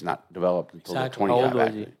brain is not developed until Exactly. they're How old 25.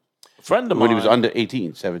 was he? actually. A friend of mine. When he was under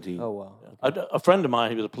 18, 17. Oh, wow. A friend of mine,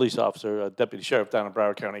 he was a police officer, a deputy sheriff down in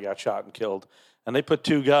Broward County, got shot and killed. And they put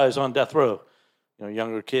two guys on death row,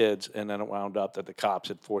 younger kids, and then it wound up that the cops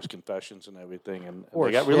had forced confessions and everything. And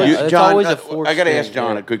they got really. Yeah. It's always a forced I got to ask thing,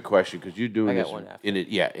 John yeah. a good question because you're doing I got this one after.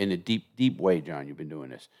 in a deep way, John. You've been doing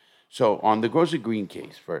this. So on the Grocery Green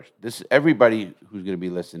case first, this everybody who's going to be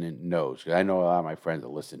listening knows. 'Cause I know a lot of my friends are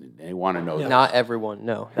listening. They want to know. This. Not everyone.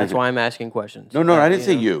 No, that's why I'm asking questions. No, I didn't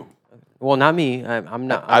say you. Well, not me. I'm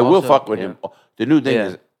not. I I'm will also- fuck with him. The new thing Yeah.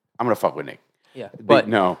 is I'm going to fuck with Nick. Yeah, but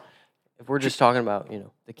no, if we're just talking about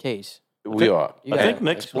the case, we are. you I gotta think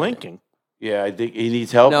Nick's explain. blinking. Yeah, I think he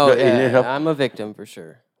needs help. No, He needs help. I'm a victim for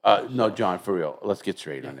sure. No, John, for real. Let's get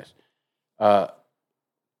straight on this.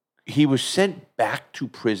 He was sent back to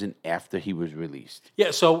prison after he was released.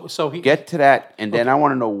 Yeah, so he Get to that, and then I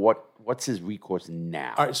want to know what's his recourse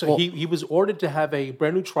now. all right, so he was ordered to have a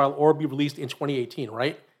brand new trial or be released in 2018,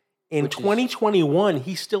 right? In 2021,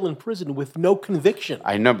 he's still in prison with no conviction.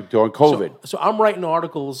 I know during COVID. So I'm writing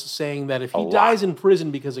articles saying that if he dies in prison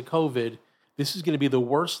because of COVID, this is going to be the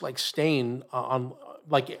worst stain on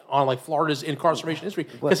Florida's incarceration history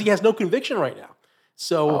because he has no conviction right now.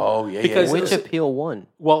 So because Which appeal won?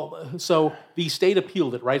 well, so the state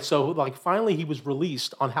appealed it, right? So finally he was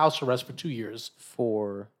released on house arrest for 2 years.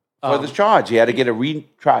 For For the charge, he had to get a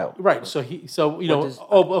retrial. Right. So does-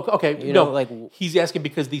 okay. No, he's asking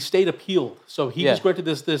because the state appealed. So he was Yeah. granted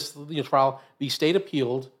this trial. The state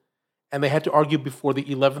appealed, and they had to argue before the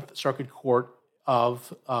 11th Circuit Court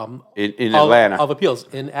of In Atlanta. of appeals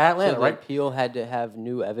in Atlanta, the right? appeal had to have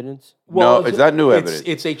new evidence. No, it's not new evidence.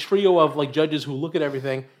 It's a trio of judges who look at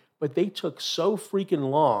everything, but they took so freaking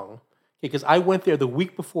long because I went there the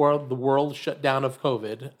week before the world shut down of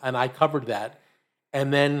COVID, and I covered that.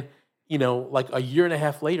 And then, a year and a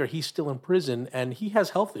half later, he's still in prison and he has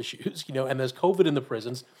health issues, and there's COVID in the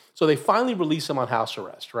prisons. So they finally release him on house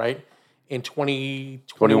arrest, right? In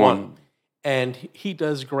 2021. and he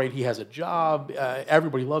does great. He has a job.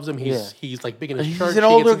 Everybody loves him. He's like big in his He's church. an He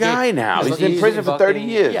older gets engaged. guy now. He's like- in prison for 30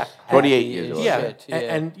 years. Yeah. 28 Happy years as old. Yeah, shit,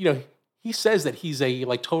 and you know, he says that he's a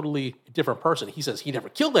like totally different person. He says he never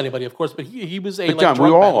killed anybody, of course, but he was a But like John, we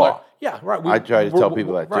drug all peddler. are. Yeah, right. I try to tell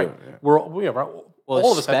people that, too. right. Yeah. We're right. Well,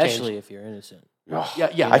 all of us have changed. especially if you're innocent. Oh,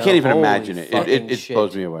 Yeah. I can't even Holy imagine it. fucking It shit.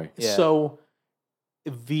 blows me away. Yeah. So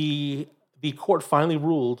the court finally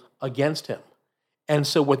ruled against him. And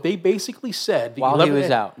so what they basically said While he was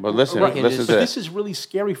out. But listen, Right. listen But to this this. is really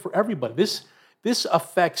scary for everybody. This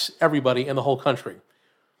affects everybody in the whole country.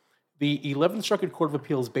 The 11th Circuit Court of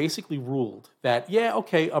Appeals basically ruled that,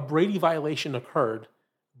 a Brady violation occurred,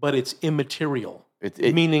 but it's immaterial,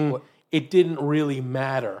 meaning it didn't really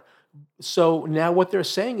matter. So now what they're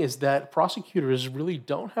saying is that prosecutors really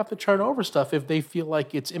don't have to turn over stuff if they feel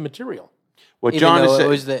like it's immaterial. What Even John is though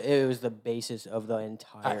saying. it was the basis of the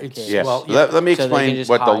entire it's- case. Yes. Well, Let me So they explain can just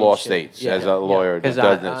what the hide law shit. states Yeah. as a lawyer that Because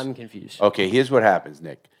does this. I'm confused. Okay, here's what happens,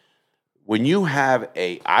 Nick. When you have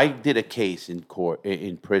I did a case in court,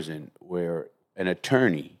 in prison, where an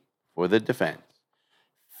attorney for the defense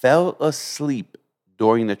fell asleep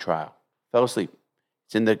during the trial. Fell asleep.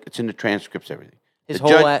 It's in the transcripts, everything. His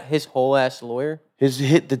The whole ass lawyer.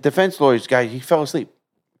 the defense lawyer's guy, he fell asleep.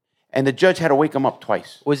 And the judge had to wake him up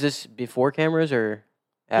twice. Was this before cameras or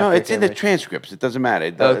after? No, it's in the cameras? transcripts. It doesn't matter.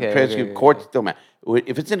 The Okay, transcript, okay. court still matter.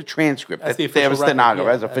 If it's in a transcript, That's the they have a official record, stenographer.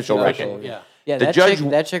 yeah, That's that's official the record. official, yeah. Yeah, The that judge-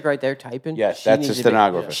 that chick right there typing. Yes, she that's needs a to be-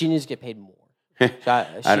 stenographer. She needs to get paid more. I She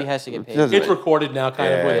don't- has to get paid. doesn't- It's recorded now,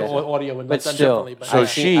 kind of with Yeah. audio and But done still, differently. But So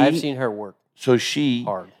I've seen her work So she,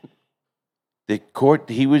 hard. the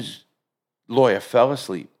lawyer fell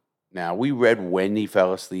asleep. Now, we read when he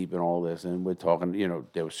fell asleep and all this, and we're talking,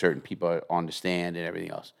 there were certain people on the stand and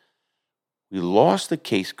everything else. We lost the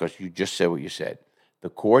case because you just said what you said. The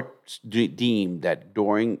court deemed that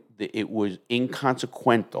it was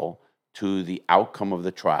inconsequential to the outcome of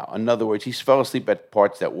the trial. In other words, he fell asleep at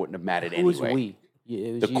parts that wouldn't have mattered Who was anyway. we? Yeah,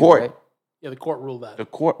 it was The you, court. right? yeah, the court ruled that. The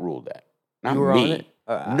court ruled that, not You were me. on it?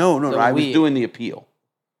 No, so I was we- doing the appeal.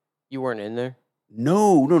 You weren't in there.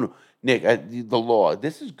 No. Nick, the law.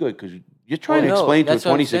 This is good because you're trying to no, explain to a that's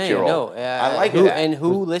what I'm saying. 26-year-old. No, I like who- that. and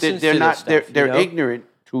who 'Cause listens they're to not, this stuff, They're you know? ignorant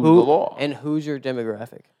to Who the law. and who's your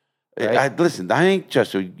demographic? Right? Listen, I ain't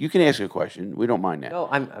just so you can ask a question. We don't mind that. No,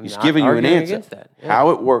 I'm He's not giving you an arguing answer. against that. Yeah. How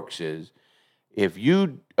it works is, if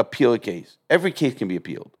you appeal a case, every case can be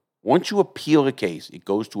appealed. Once you appeal a case, it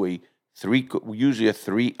goes to usually a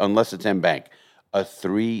three, unless it's en banc, a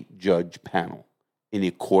 3-judge panel in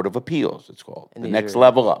the Court of Appeals. It's called And the these next are-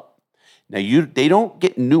 level up. Now they don't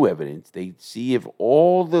get new evidence. They see if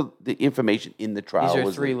all the information in the trial These are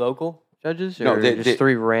was 3 local judges, or No, they- just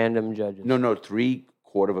 3 random judges? no 3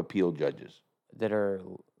 Court of Appeal judges. that are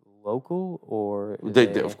local, or is They're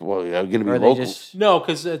they- going to be or are they local. just No,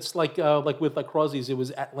 because it's like with Crosby's, it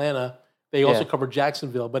was Atlanta. They also Yeah. covered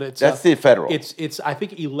Jacksonville, but it's That's the federal. It's I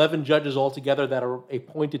think 11 judges altogether that are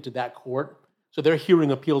appointed to that court. So they're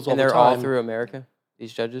hearing appeals all and the they're time. all through America?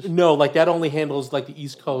 These judges? No, like that only handles like the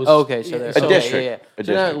East Coast. Oh, okay, so they're A district. Yeah. A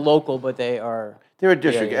So they're not district. local, but they are. They're a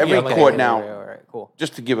district. Every like court that. now, All right, cool.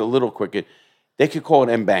 just to give a little quick, they could call it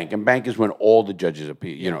en banc. En banc is when all the judges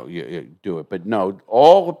appeal. You do it, but no,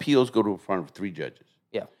 all appeals go to in front of 3 judges.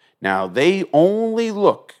 Yeah. Now they only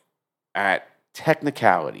look at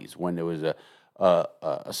technicalities when there was a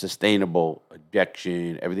sustainable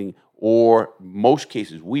objection, everything, or most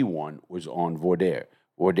cases we won was on voir dire.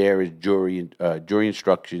 Voir dire is jury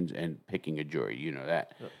instructions and picking a jury. You know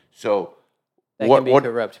that. So That what can be what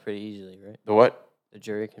corrupt pretty easily, right? the what? The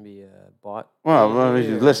jury can be bought. Well,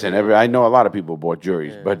 easily, or- listen. I know a lot of people bought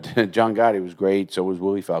juries, but John Gotti was great. So was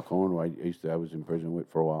Willie Falcone, who I was in prison with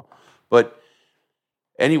for a while. But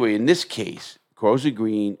anyway, in this case, Crosley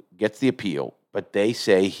Green gets the appeal, but they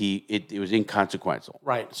say it was inconsequential.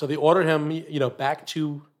 Right. So they order him, back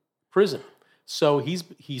to prison. So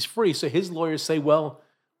he's free. So his lawyers say, well,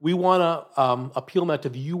 we want to appeal that to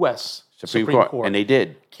the U.S. Supreme Court, and they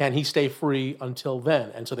did. Can he stay free until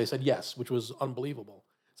then? And so they said yes, which was unbelievable.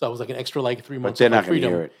 So it was like an extra 3 months they're of not gonna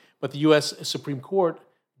freedom. hear it. But the U.S. Supreme Court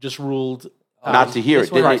just ruled Not to hear This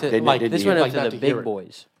it. went They up to, didn't- like, they didn't this hear went it. up Like to not the to hear big it.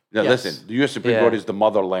 boys. No, Yes. listen. The U.S. Supreme Yeah. Court is the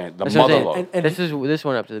motherland, the That's what I'm saying. mother law. And This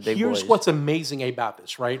went up to the big here's boys. what's amazing about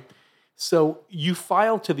this, right? So you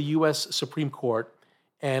file to the U.S. Supreme Court,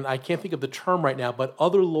 and I can't think of the term right now, but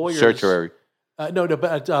other lawyers... Certiorari. No,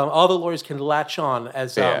 but other lawyers can latch on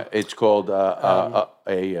as... Yeah, it's called oh,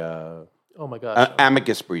 my gosh.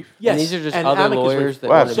 amicus brief. Yes, And these are just and other amicus lawyers brief. that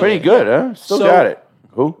Wow, want it's to pretty be- good, huh? Still So- got it.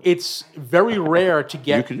 Who? It's very rare to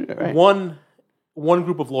get can do it, right. one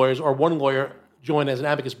group of lawyers or one lawyer join as an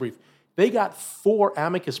amicus brief. They got 4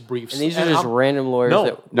 amicus briefs. And these are just random lawyers. No,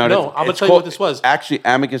 that, no, I'm going to tell you what this was. Actually,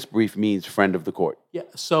 amicus brief means friend of the court. Yeah,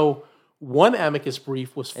 so one amicus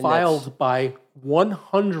brief was filed by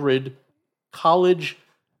 100 college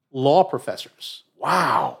law professors.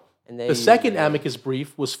 Wow. and The second amicus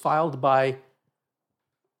brief was filed by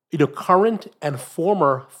current and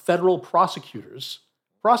former federal prosecutors.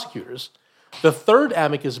 The third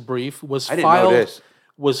amicus brief was I didn't know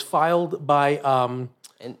this. filed by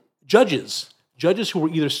judges who were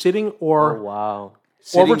either sitting or wow.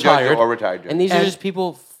 Sitting retired. judge or retired judge. And these are just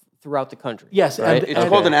people throughout the country. Yes, right? It's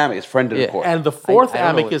called an amicus, friend of the Yeah. court. And the fourth I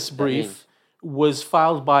don't know amicus what that means. brief was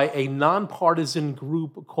filed by a nonpartisan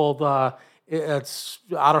group called I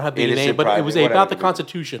don't have the Innocent name, but it Private, was whatever about the it is.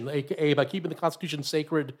 Constitution, about keeping the Constitution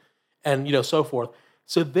sacred, and so forth.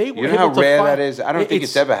 So they were You know how able to rare fi- that is? I don't think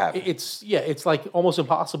it's ever happened. It's like almost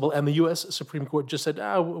impossible. And the U.S. Supreme Court just said,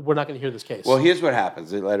 we're not going to hear this case. Well, here's what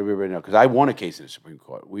happens. Let everybody know, because I won a case in the Supreme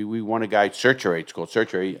Court. We won a guy, certiorari. It's called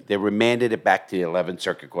certiorari. They remanded it back to the 11th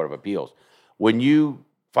Circuit Court of Appeals. When you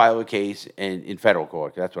file a case in federal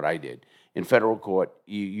court, that's what I did. In federal court,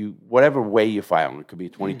 you whatever way you file it could be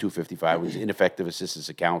 2255, which is ineffective assistance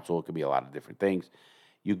of counsel. It could be a lot of different things.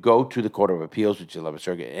 You go to the Court of Appeals, which is 11th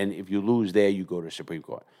Circuit, and if you lose there, you go to the Supreme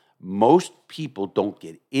Court. Most people don't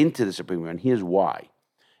get into the Supreme Court, and here's why.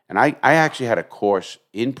 And I actually had a course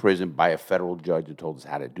in prison by a federal judge who told us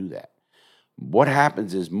how to do that. What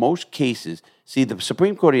happens is most cases, the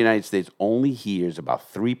Supreme Court of the United States only hears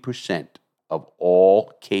about 3% of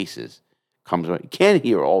all cases. You can't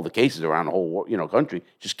hear all the cases around the whole country.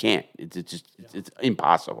 Just can't. It's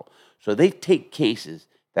impossible. So they take cases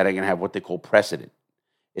that are going to have what they call precedent.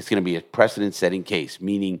 It's going to be a precedent-setting case,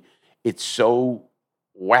 meaning it's so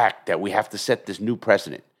whacked that we have to set this new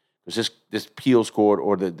precedent because this appeals court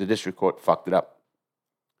or the district court fucked it up.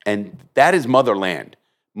 And that is motherland.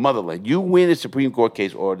 Motherland. You win a Supreme Court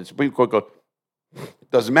case or the Supreme Court goes, it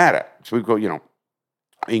doesn't matter. Supreme Court,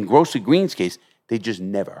 in Grocery Green's case, they just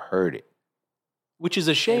never heard it. Which is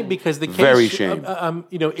a shame because the case, Very shame. it So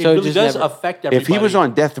it really just does never- affect everybody. If he was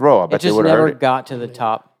on death row, I It bet they just would have never heard it. got to the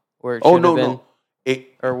top where it Oh, should have been. no.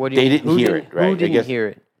 Or what do you They mean? didn't Who hear didn't- it, right? Who I didn't guess- hear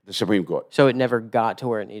it? The Supreme Court. So it never got to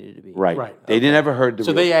where it needed to be. Right. Right. They never heard the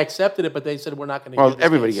So real- they accepted it, but they said we're not going to. Well,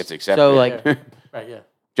 everybody gets accepted. So, like, right, yeah.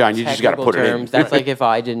 John, you just got to technical put it in. terms, that's like if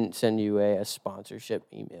I didn't send you a sponsorship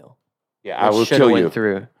email. Yeah, I will Which shoulda kill went you.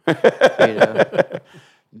 through. You know?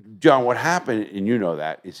 John, what happened, and you know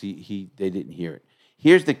that, is they didn't hear it.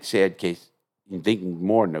 Here's the sad case. You're thinking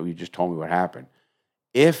more than you just told me what happened.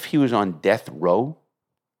 If he was on death row,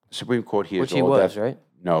 the Supreme Court hears Which he all was, death. right?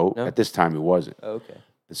 No, No? at this time he wasn't. Oh, okay.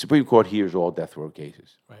 The Supreme Court hears all death row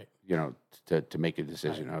cases. Right. To make a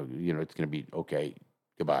decision. It's going to be okay.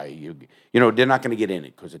 Goodbye. They're not going to get in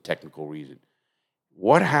it because of technical reason.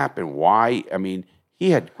 What happened? Why? I mean,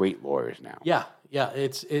 he had great lawyers now. Yeah,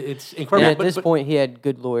 it's And incredible. at this point, he had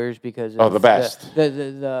good lawyers because of Oh, the best.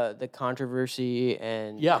 the controversy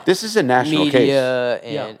and yeah. This is a national case. media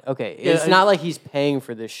and Yeah. okay, Yeah, it's and- not like he's paying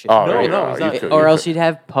for this shit. Oh, No, right? no, he's not. Or else he'd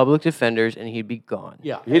have public defenders and he'd be gone.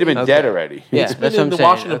 Yeah. He'd have been Okay. dead already. Yeah, It's been that's in what I'm the saying.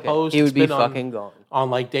 Washington Okay. Post. He It's would be been on- fucking gone. on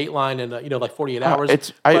like Dateline and like 48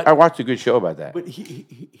 hours. I But- watched a good show about that. But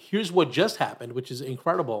here's what just happened, which is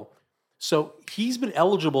incredible. So he's been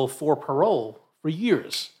eligible for parole for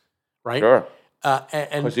years, right? Sure.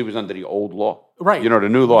 And Because he was under the old law. right, The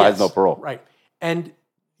new law has Yes, no parole. right? And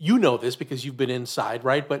you know this because you've been inside,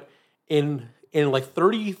 right? But in like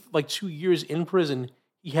 2 years in prison,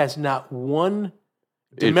 he has not one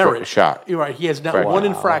demerit. shot. You're right. He has not Right. one Wow.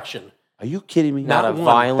 infraction. Are you kidding me? Not a one.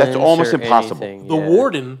 violence. That's almost or impossible. anything, The yeah.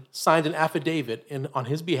 warden signed an affidavit on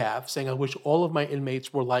his behalf saying, I wish all of my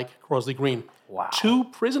inmates were like Crosley Green. Wow. 2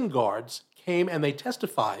 prison guards came and they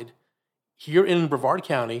testified here in Brevard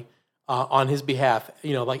County on his behalf,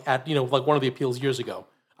 like one of the appeals years ago.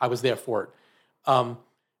 I was there for it.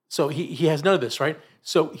 So he has none of this, right?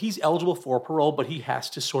 So he's eligible for parole, but he has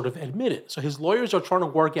to sort of admit it. So his lawyers are trying to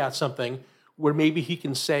work out something where maybe he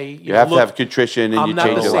can say, You have to look, have contrition and I'm you not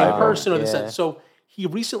change the your same life. person or this. Yeah. That. So he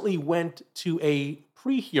recently went to a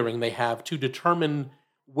pre-hearing they have to determine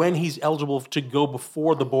when he's eligible to go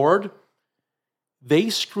before the board. They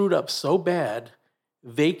screwed up so bad,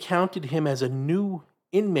 they counted him as a new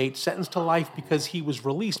inmate sentenced to life because he was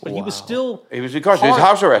released, but he was still He was incarcerated. He's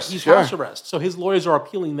house arrest. He's Sure. house arrest. So his lawyers are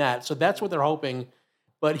appealing that. So that's what they're hoping.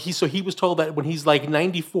 But he was told that when he's like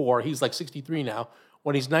 94, he's like 63 now.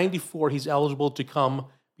 When he's 94, he's eligible to come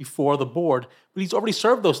before the board. But he's already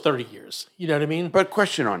served those 30 years. You know what I mean? But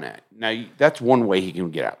question on that. Now, that's one way he can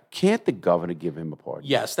get out. Can't the governor give him a pardon?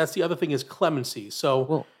 Yes, that's the other thing is clemency.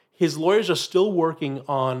 So his lawyers are still working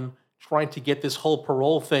on trying to get this whole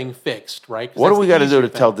parole thing fixed, right? 'Cause What do that's we the got to do easier to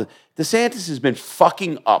thing. tell DeSantis has been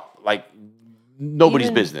fucking up like nobody's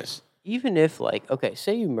Even- business. Even if, like, okay,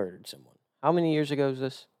 say you murdered someone. How many years ago was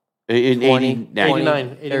this? In 20,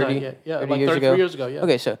 89, 30, yeah, 30 like years 33 ago? years ago, yeah.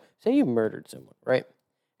 Okay, so say you murdered someone, right?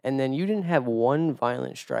 And then you didn't have one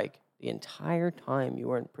violent strike the entire time you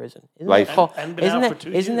were in prison. Isn't Life. that called, And been out for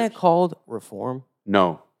 2 isn't that years. called reform?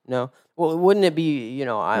 No. No. Well, wouldn't it be,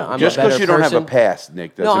 I'm Just a better because you don't have a person? past,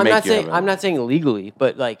 Nick, doesn't No, I'm make not you saying have a- I'm not saying legally,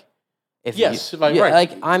 but like if Yes, you, like, yeah, right. like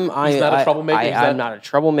He's not a troublemaker, he's I'm not- not a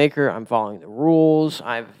troublemaker. I'm following the rules.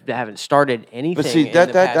 I haven't started anything. But see, in that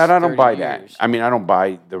the that, past that I don't 30 buy years. that. I mean, I don't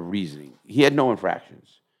buy the reasoning. He had no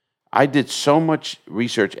infractions. I did so much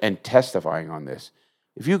research and testifying on this.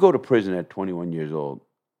 If you go to prison at 21 years old,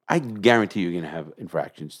 I guarantee you're going to have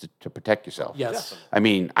infractions to protect yourself. Yes. I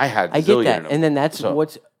mean, I had I get zillion that, of them. and then that's So-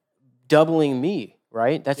 what's doubling me,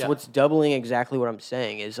 right? That's Yeah. what's doubling exactly what I'm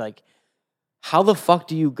saying is like, how the fuck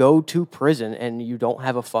do you go to prison and you don't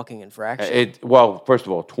have a fucking infraction? Well, first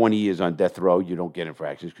of all, 20 years on death row, you don't get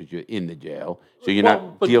infractions because you're in the jail. So you're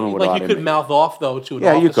not dealing with a like lot you of could inmates. mouth off though to an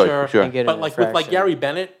Yeah, you officer, could, sure. And get but an like with like infraction. Gary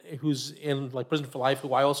Bennett, who's in like prison for life,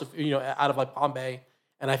 who I also out of like Palm Bay,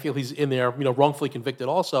 and I feel he's in there wrongfully convicted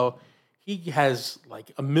also. He has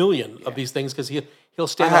like a million of these things because he'll I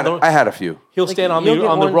stand had, on the I had a few. he'll stand on you'll the get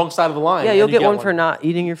on the one- wrong side of the line. Yeah, and you'll you get one for not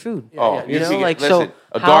eating your food. Oh, you know, see, like listen, so.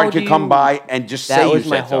 a how guard do could come you- by and just That say you was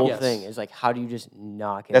my said whole something. thing. Is like, how do you just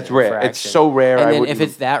not get? That's an rare. It's infraction? so rare, And I then wouldn't if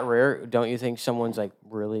it's that rare, don't you think someone's like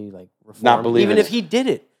really like reformed? believing Even it. if he did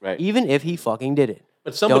it, Right. even if he fucking did it,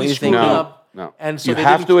 But somebody don't you screwed think No, up, no. and so you they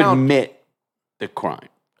have didn't to count. admit the crime.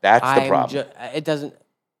 That's the problem. It doesn't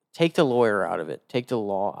take the lawyer out of it. Take the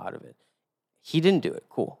law out of it. He didn't do it.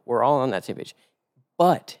 Cool. We're all on that same page.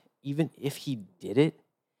 But even if he did it,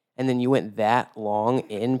 and then you went that long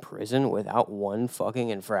in prison without one fucking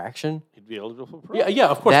infraction, He'd be eligible for parole. Yeah,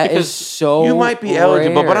 of course. that is because so. You might be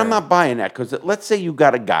eligible, but I'm rare. not buying that because let's say you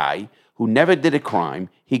got a guy who never did a crime.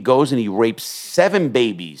 He goes and he rapes 7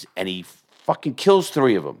 babies and he fucking kills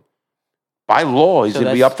 3 of them. By law, he's So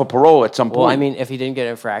going to be that's- up for parole at some point. Well, I mean, if he didn't get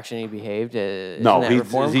an infraction, he behaved. no,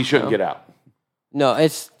 he shouldn't get out. No,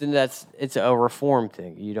 it's a reform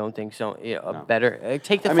thing. You don't think so? Better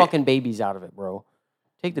take the I mean- fucking babies out of it, bro.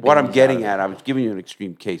 Take the. What I'm babies out getting of it. at, I was giving you an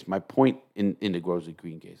extreme case. My point in the Grosley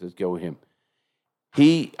Green case, let's go with him.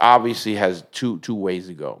 He obviously has two ways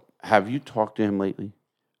to go. Have you talked to him lately?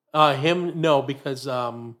 him, no, because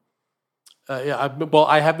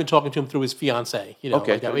I have been talking to him through his fiance. Okay. like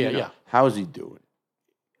that. so yeah, you know. yeah. How is he doing?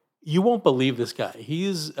 You won't believe this guy.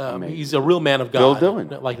 He's Amazing. he's a real man of Bill God. Dillon.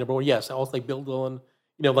 Like number one, yes. Also like Bill Dillon.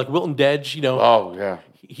 Like Wilton Dedge. Oh, yeah.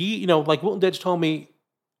 He like Wilton Dedge told me,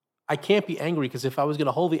 I can't be angry because if I was going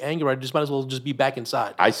to hold the anger, I just might as well just be back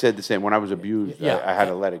inside. I said the same. When I was abused, Yeah. I had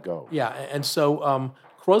to let it go. Yeah, and so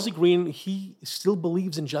Grosley Green, he still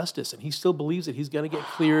believes in justice, and he still believes that he's going to get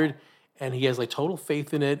cleared, and he has like total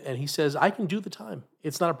faith in it, and he says, "I can do the time.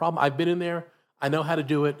 It's not a problem. I've been in there. I know how to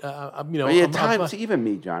do it. But yeah, time. See, even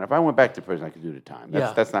me, John. If I went back to prison, I could do the time.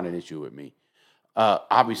 That's not an issue with me.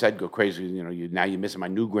 Obviously, I'd go crazy. Now you're missing my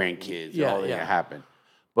new grandkids. Yeah, all that yeah. happen.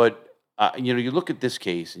 But you look at this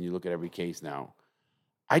case, and you look at every case now.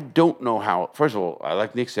 I don't know how. First of all,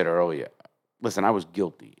 like Nick said earlier, listen, I was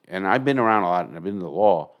guilty, and I've been around a lot, and I've been in the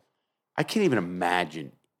law. I can't even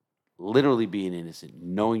imagine literally being innocent,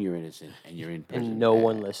 knowing you're innocent, and you're in prison. And no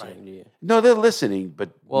one listening to you. No, they're listening, but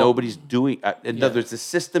Well, nobody's doing. In other words, the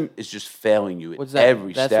system is just failing you What's at that?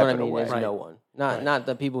 every That's step what I of the mean. way. There's no one. Not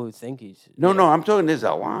the people who think he's. No, I'm talking. There's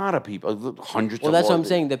a lot of people, hundreds. Well, of that's what I'm lawyers.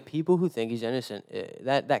 saying. The people who think he's innocent,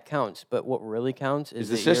 that counts. But what really counts is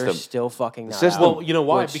the that you're system. still fucking not system. out. Well, you know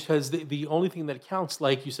why? Which- Because the only thing that counts,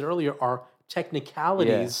 like you said earlier, are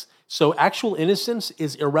technicalities. So actual innocence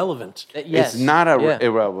is irrelevant. Yes, It's not yeah.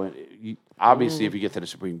 irrelevant. Obviously, if you get to the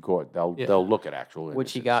Supreme Court, they'll look at actual innocence.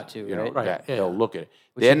 Which he got to, you know, right? Right, that- yeah. They'll look at it.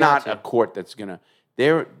 Which They're he got not to. a court that's gonna.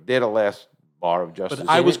 They're the last bar of justice. But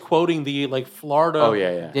I was quoting the Florida Oh,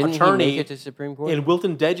 yeah. Didn't attorney he make it to Supreme Court? in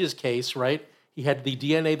Wilton Dedge's case, right? He had the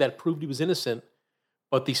DNA that proved he was innocent,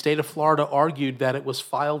 but the state of Florida argued that it was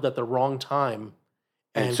filed at the wrong time.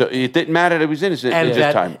 And so it didn't matter that he was innocent. and It's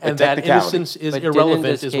that, just time. and A that technicality. innocence is But irrelevant,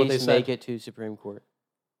 didn't this is what they case said. make it to Supreme Court?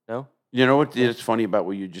 No. You know what is funny about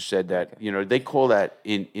what you just said? That they call that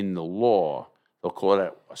in the law. They'll call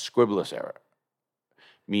that a scribblous error,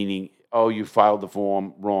 meaning you filed the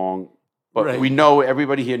form wrong. But Right. we know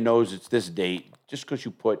everybody here knows it's this date. Just because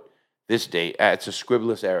you put this date, it's a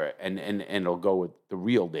scribblous error, and it'll go with the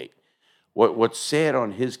real date. What's sad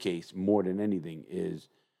on his case more than anything is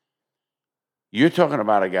you're talking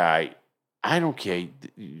about a guy. I don't care.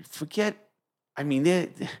 Forget. I mean,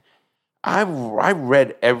 I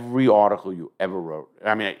read every article you ever wrote.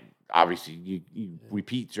 I mean, obviously, you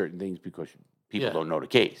repeat certain things because people don't know the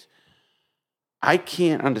case. I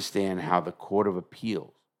can't understand how the Court of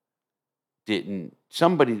Appeals didn't,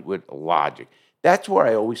 somebody with logic. That's where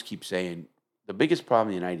I always keep saying the biggest problem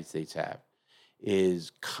the United States have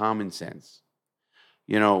is common sense.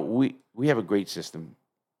 You know, we have a great system,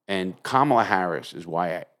 and Kamala Harris is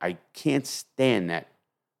why I can't stand that.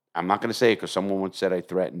 I'm not going to say it because someone once said I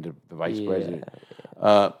threatened the vice president.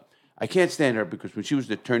 I can't stand her because when she was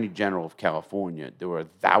the Attorney General of California, there were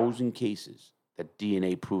 1,000 cases that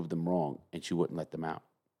DNA proved them wrong, and she wouldn't let them out.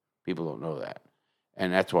 People don't know that,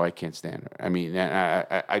 and that's why I can't stand her. I mean,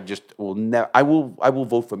 I just will never. I will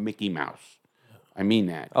vote for Mickey Mouse. I mean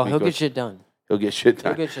that. Oh, he'll get shit done. He'll get shit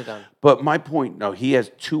done. He'll get shit done. But my point, no, he has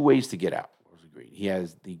two ways to get out. He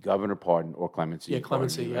has the governor pardon or clemency. Yeah,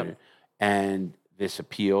 clemency, pardon, and this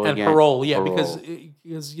appeal and again. parole, because you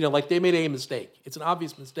know, like they made a mistake. It's an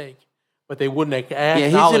obvious mistake, but they wouldn't acknowledge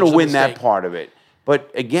he's going to win mistake. that part of it.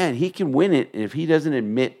 But again, he can win it if he doesn't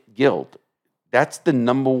admit guilt. That's the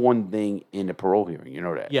number one thing in a parole hearing. You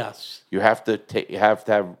know that. Yes. You have to have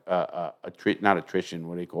not attrition.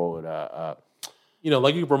 What do they call it? You know,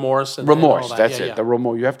 like remorse. And Remorse. and all that. That's it. The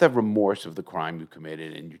remorse. You have to have remorse of the crime you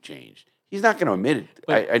committed and you changed. He's not going to admit it.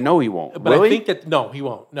 But, I know he won't. But Will I he? think that no, he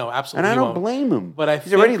won't. No, absolutely. And I he don't won't. blame him. But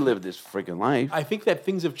he's already lived this freaking life. I think that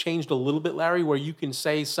things have changed a little bit, Larry, where you can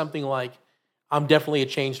say something like, "I'm definitely a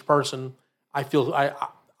changed person. I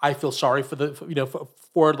feel sorry for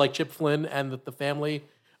for like Chip Flynn and the family.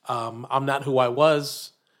 I'm not who I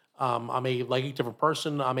was. I'm a different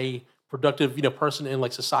person. I'm a productive person in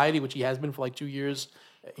like society, which he has been for like 2 years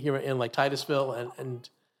here in like Titusville and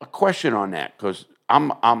a question on that because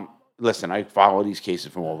listen, I follow these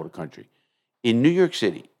cases from all over the country. In New York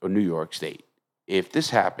City or New York State, if this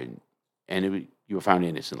happened and you were found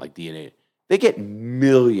innocent, like DNA, they get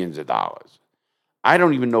millions of dollars. I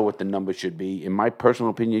don't even know what the number should be. In my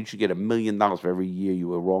personal opinion, you should get $1 million for every year you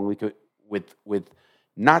were wrongly with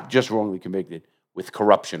not just wrongly convicted, with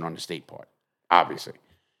corruption on the state part, obviously.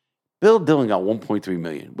 Bill Dillon got $1.3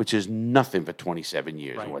 million, which is nothing for 27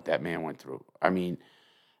 years and what that man went through. I mean,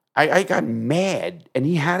 I got mad, and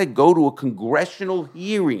he had to go to a congressional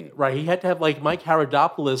hearing. Right, he had to have like Mike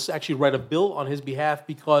Haradopoulos actually write a bill on his behalf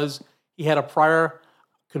because he had a prior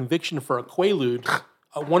conviction for a quaalude,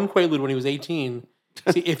 one quaalude when he was 18.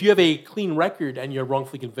 See, if you have a clean record and you're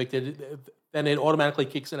wrongfully convicted, then it automatically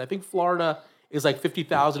kicks in. I think Florida is like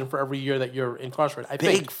 $50,000 for every year that you're incarcerated.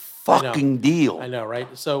 Big fucking deal. I know, right?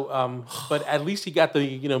 So, but at least he got the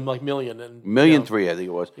like million and $1.3 million, I think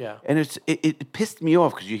it was. Yeah, and it pissed me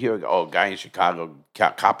off because you hear, guy in Chicago,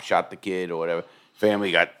 cop shot the kid or whatever.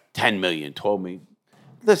 Family got $10 million. Told me,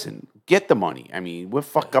 listen, get the money. I mean, we're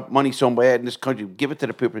fuck up money so bad in this country. Give it to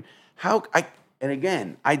the people. And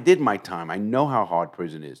again, I did my time. I know how hard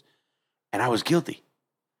prison is, and I was guilty.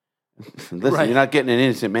 Listen, You're not getting an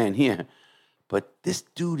innocent man here. But this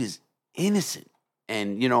dude is innocent.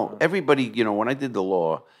 And, everybody, when I did the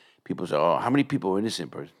law, people say, how many people are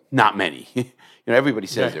innocent? Not many. Everybody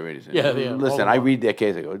says they're innocent. Yeah. Listen, I read their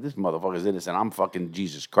case. I go, this motherfucker's innocent. I'm fucking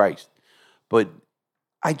Jesus Christ. But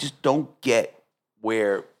I just don't get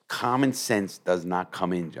where common sense does not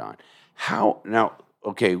come in, John.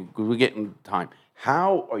 Okay, we're getting time.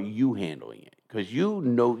 How are you handling it? Because you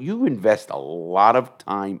invest a lot of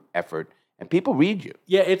time, effort, and people read you.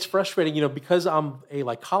 Yeah, it's frustrating, because I'm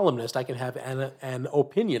a columnist. I can have an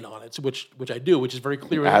opinion on it, which I do, which is very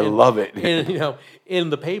clear. I love it. In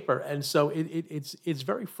the paper, and so it's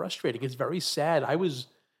very frustrating. It's very sad. I was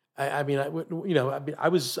like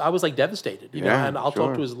devastated, and I'll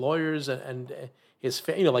talk to his lawyers and his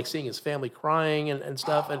like seeing his family crying and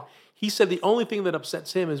stuff. And he said the only thing that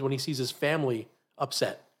upsets him is when he sees his family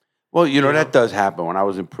upset. Well, that does happen. When I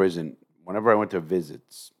was in prison, whenever I went to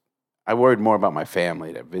visits, I worried more about my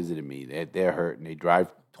family that visited me. They're hurt, and they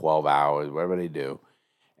drive 12 hours, whatever they do,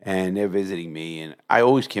 and they're visiting me. And I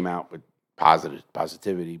always came out with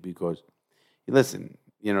positivity because, listen,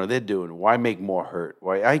 they're doing. Why make more hurt?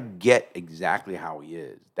 Why I get exactly how he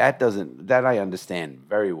is. That I understand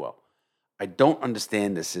very well. I don't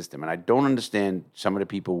understand the system, and I don't understand some of the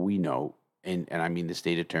people we know, and I mean the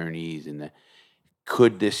state attorneys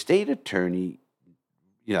could the state attorney,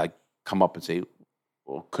 come up and say.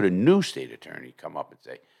 Or could a new state attorney come up and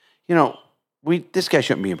say, this guy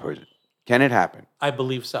shouldn't be in prison? Can it happen? I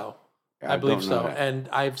believe so. I believe so. And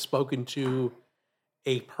I've spoken to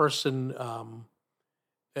a person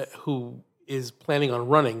who is planning on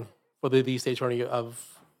running for the state attorney of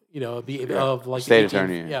state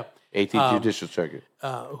attorney, 18th 18th Judicial Circuit,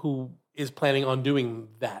 who is planning on doing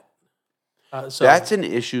that. So That's an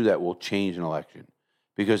issue that will change an election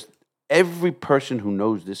because every person who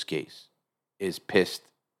knows this case is pissed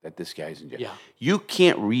that this guy's in jail. Yeah. You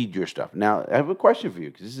can't read your stuff. Now, I have a question for you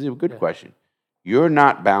because this is a good question. You're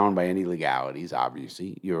not bound by any legalities,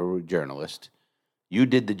 obviously. You're a journalist. You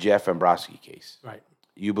did the Jeff Ambrosky case. right.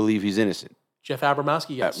 You believe he's innocent. Jeff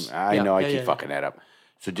Abramowski, yes. I know I keep fucking that up.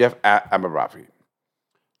 So, Jeff Ambrosky,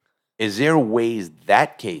 is there ways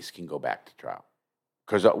that case can go back to trial?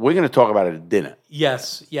 Because we're going to talk about it at dinner.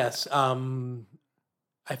 Yes.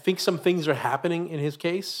 I think some things are happening in his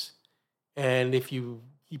case. And if you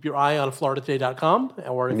keep your eye on FloridaToday.com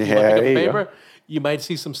or if you look at the paper, you might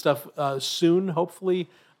see some stuff soon, hopefully.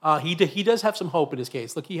 He does have some hope in his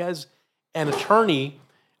case. Look, he has an attorney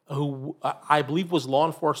who I believe was law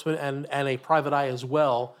enforcement and a private eye as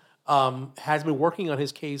well, has been working on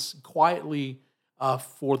his case quietly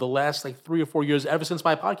for the last 3 or 4 years, ever since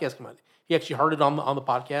my podcast came out. He actually heard it on the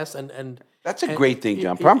podcast, and that's a great thing,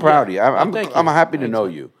 John. I'm proud of you. I'm happy to know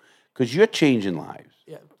you because you're changing lives.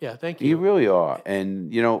 Yeah, thank you. You really are.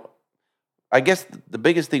 And, I guess the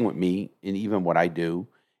biggest thing with me and even what I do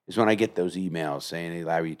is when I get those emails saying, hey,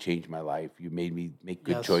 Larry, you changed my life. You made me make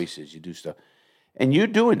good choices. You do stuff. And you're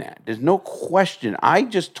doing that. There's no question. I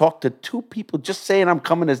just talked to 2 people just saying I'm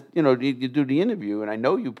coming as, you do the interview, and I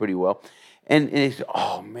know you pretty well. And it's,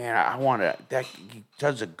 oh, man, I want to, that he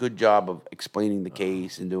does a good job of explaining the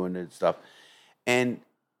case and doing that stuff. And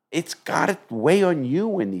it's got to weigh on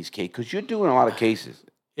you in these cases because you're doing a lot of cases.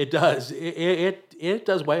 It does. It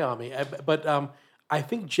does weigh on me. But I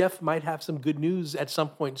think Jeff might have some good news at some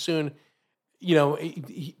point soon.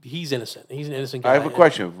 He's innocent. He's an innocent guy. I have a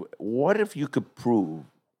question. What if you could prove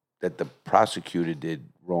that the prosecutor did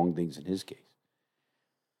wrong things in his case?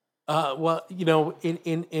 Well,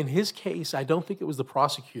 in his case, I don't think it was the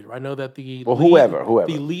prosecutor. I know that the whoever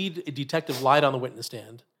the lead detective lied on the witness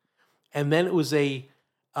stand, and then it was a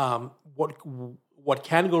what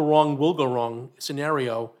can go wrong will go wrong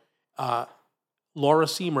scenario. Laura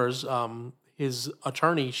Seamers, his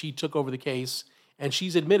attorney, she took over the case, and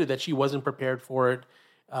she's admitted that she wasn't prepared for it.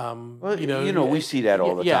 We see that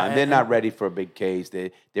all the time. They're not ready for a big case.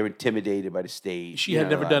 They're intimidated by the state. She had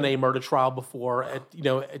never done a murder trial before,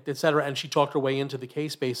 et cetera, and she talked her way into the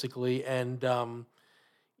case basically, and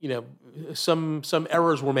some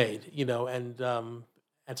errors were made, and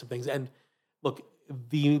some things. And look,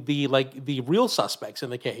 the real suspects in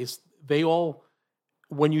the case, they all,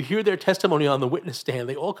 when you hear their testimony on the witness stand,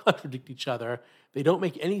 they all contradict each other. They don't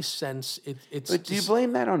make any sense. But do you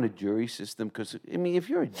blame that on the jury system? Because, if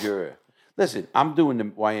you're a juror, listen, I'm doing the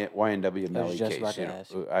YNW Melly case.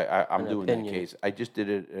 I'm doing that case. I just did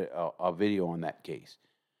a video on that case.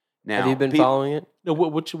 Now, have you been following it? No,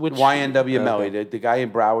 which YNW Melly, the guy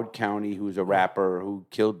in Broward County who's a rapper who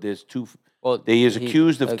killed this 2. Well, he is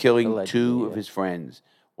accused of killing allegedly, 2 of his friends.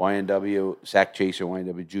 YNW, sack chaser,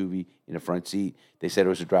 YNW juvie in the front seat. They said it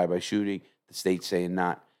was a drive-by shooting. The state's saying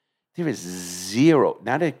not. There is 0.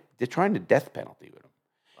 Now they're trying the death penalty with him.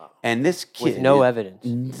 Wow. And this kid... With no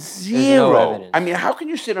evidence. 0. No evidence. How can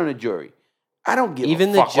you sit on a jury? I don't give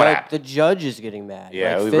Even a fuck. the judge is getting mad.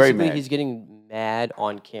 Yeah, physically, very mad. He's getting mad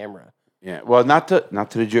on camera. Yeah, well, not to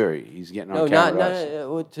the jury. He's getting on camera.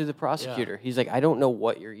 Not to the prosecutor. Yeah. He's like, I don't know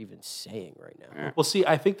what you're even saying right now. Yeah. Well, see,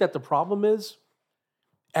 I think that the problem is,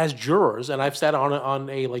 as jurors, and I've sat on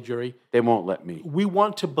a jury, they won't let me. We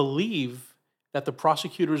want to believe that the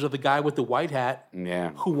prosecutors are the guy with the white hat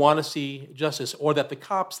who want to see justice, or that the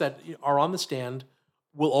cops that are on the stand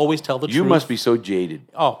will always tell the truth. You must be so jaded.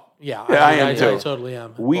 Oh, yeah. I am too. I totally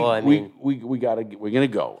am. We're gonna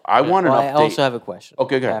go. I want an update. I also have a question.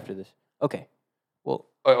 Okay, go ahead. After this. Okay. Well,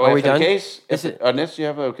 are we done? The case? On this, you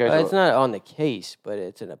have okay. It's not on the case, but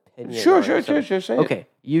it's an opinion. Sure. Say okay,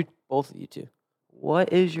 both of you two.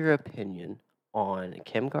 What is your opinion on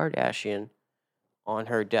Kim Kardashian on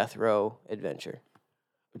her death row adventure?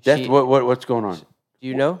 What's going on? Do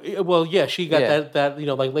you know? Well, yeah, she got that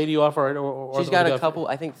lady off, or she's got a couple.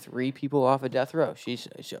 I think 3 people off of death row. She's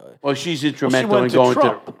instrumental in going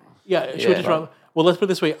to. Yeah, she went to Trump. Well, let's put it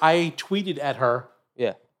this way: I tweeted at her.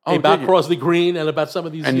 Yeah. About Crosley Green and about some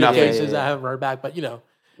of these cases. I haven't heard back, but No,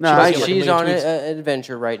 she's on an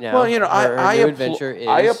adventure right now. Well, I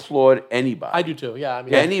applaud anybody. I do too. Yeah,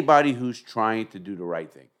 anybody who's trying to do the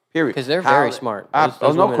right thing. Period. Because they're very smart.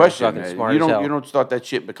 No question. You don't start that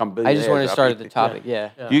shit and become billionaires. I just want to start at the topic. Yeah.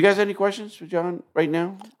 Do you guys have any questions for John right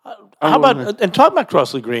now? How about and talk about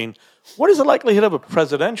Crossley Green? What is the likelihood of a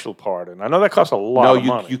presidential pardon? I know that costs a lot of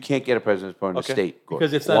money. You can't get a president's pardon in the state court.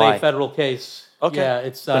 Because it's not a federal case. Okay. Yeah,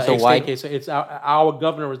 it's a state case. It's our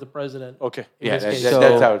governor is the president. Okay. Yeah,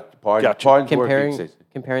 that's how pardons work.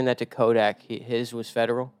 Comparing that to Kodak, his was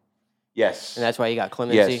federal. Yes. And that's why he got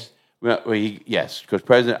clemency? Yes. Yes,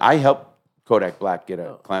 because I helped Kodak Black get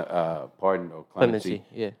a pardon or clemency,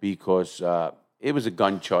 yeah. because it was a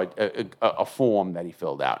gun charge, a form that he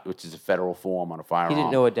filled out, which is a federal form on a firearm. He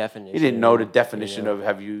didn't know a definition. He didn't know the definition of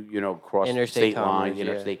have you crossed Interstate state line, commerce, yeah.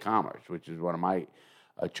 interstate commerce, which is one of my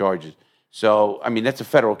charges. So, I mean, that's a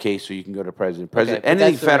federal case, so you can go to the president. Okay, but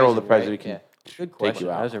Anything that's the federal, reason, the president right? can Yeah. Good take question.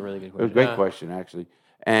 you out. That was a really good It was a question. great question, actually.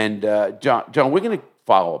 And John, we're going to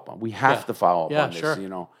follow up on. We have to follow up on this.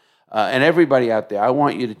 Sure. And everybody out there, I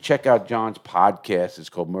want you to check out John's podcast. It's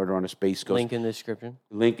called Murder on the Space Coast. Link in the description.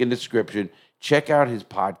 Link in the description. Check out his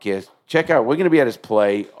podcast. We're going to be at his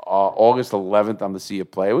play August 11th. I'm to see you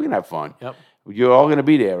play. We're going to have fun. Yep. You're all going to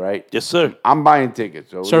be there, right? Yes, sir. I'm buying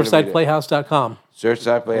tickets. So SurfsidePlayhouse.com.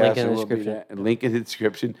 Surfside Playhouse. Link in the We'll be description. there. And link in the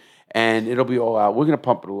description. And it'll be all out. We're going to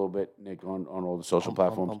pump it a little bit, Nick, on all the social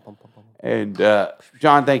platforms. And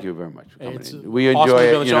John, thank you very much for coming in. We awesome enjoy to be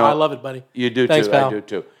it. on the show. I love it, buddy. You do Thanks, too. pal. I do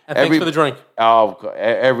too. And thanks for the drink.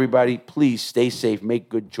 Everybody, please stay safe. Make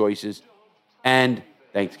good choices. And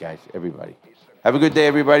thanks, guys. Everybody. Have a good day,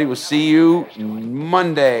 everybody. We'll see you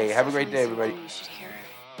Monday. Have a great day, everybody. You should hear.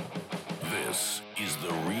 This is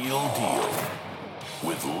The Real Deal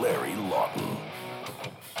with Larry Lawton.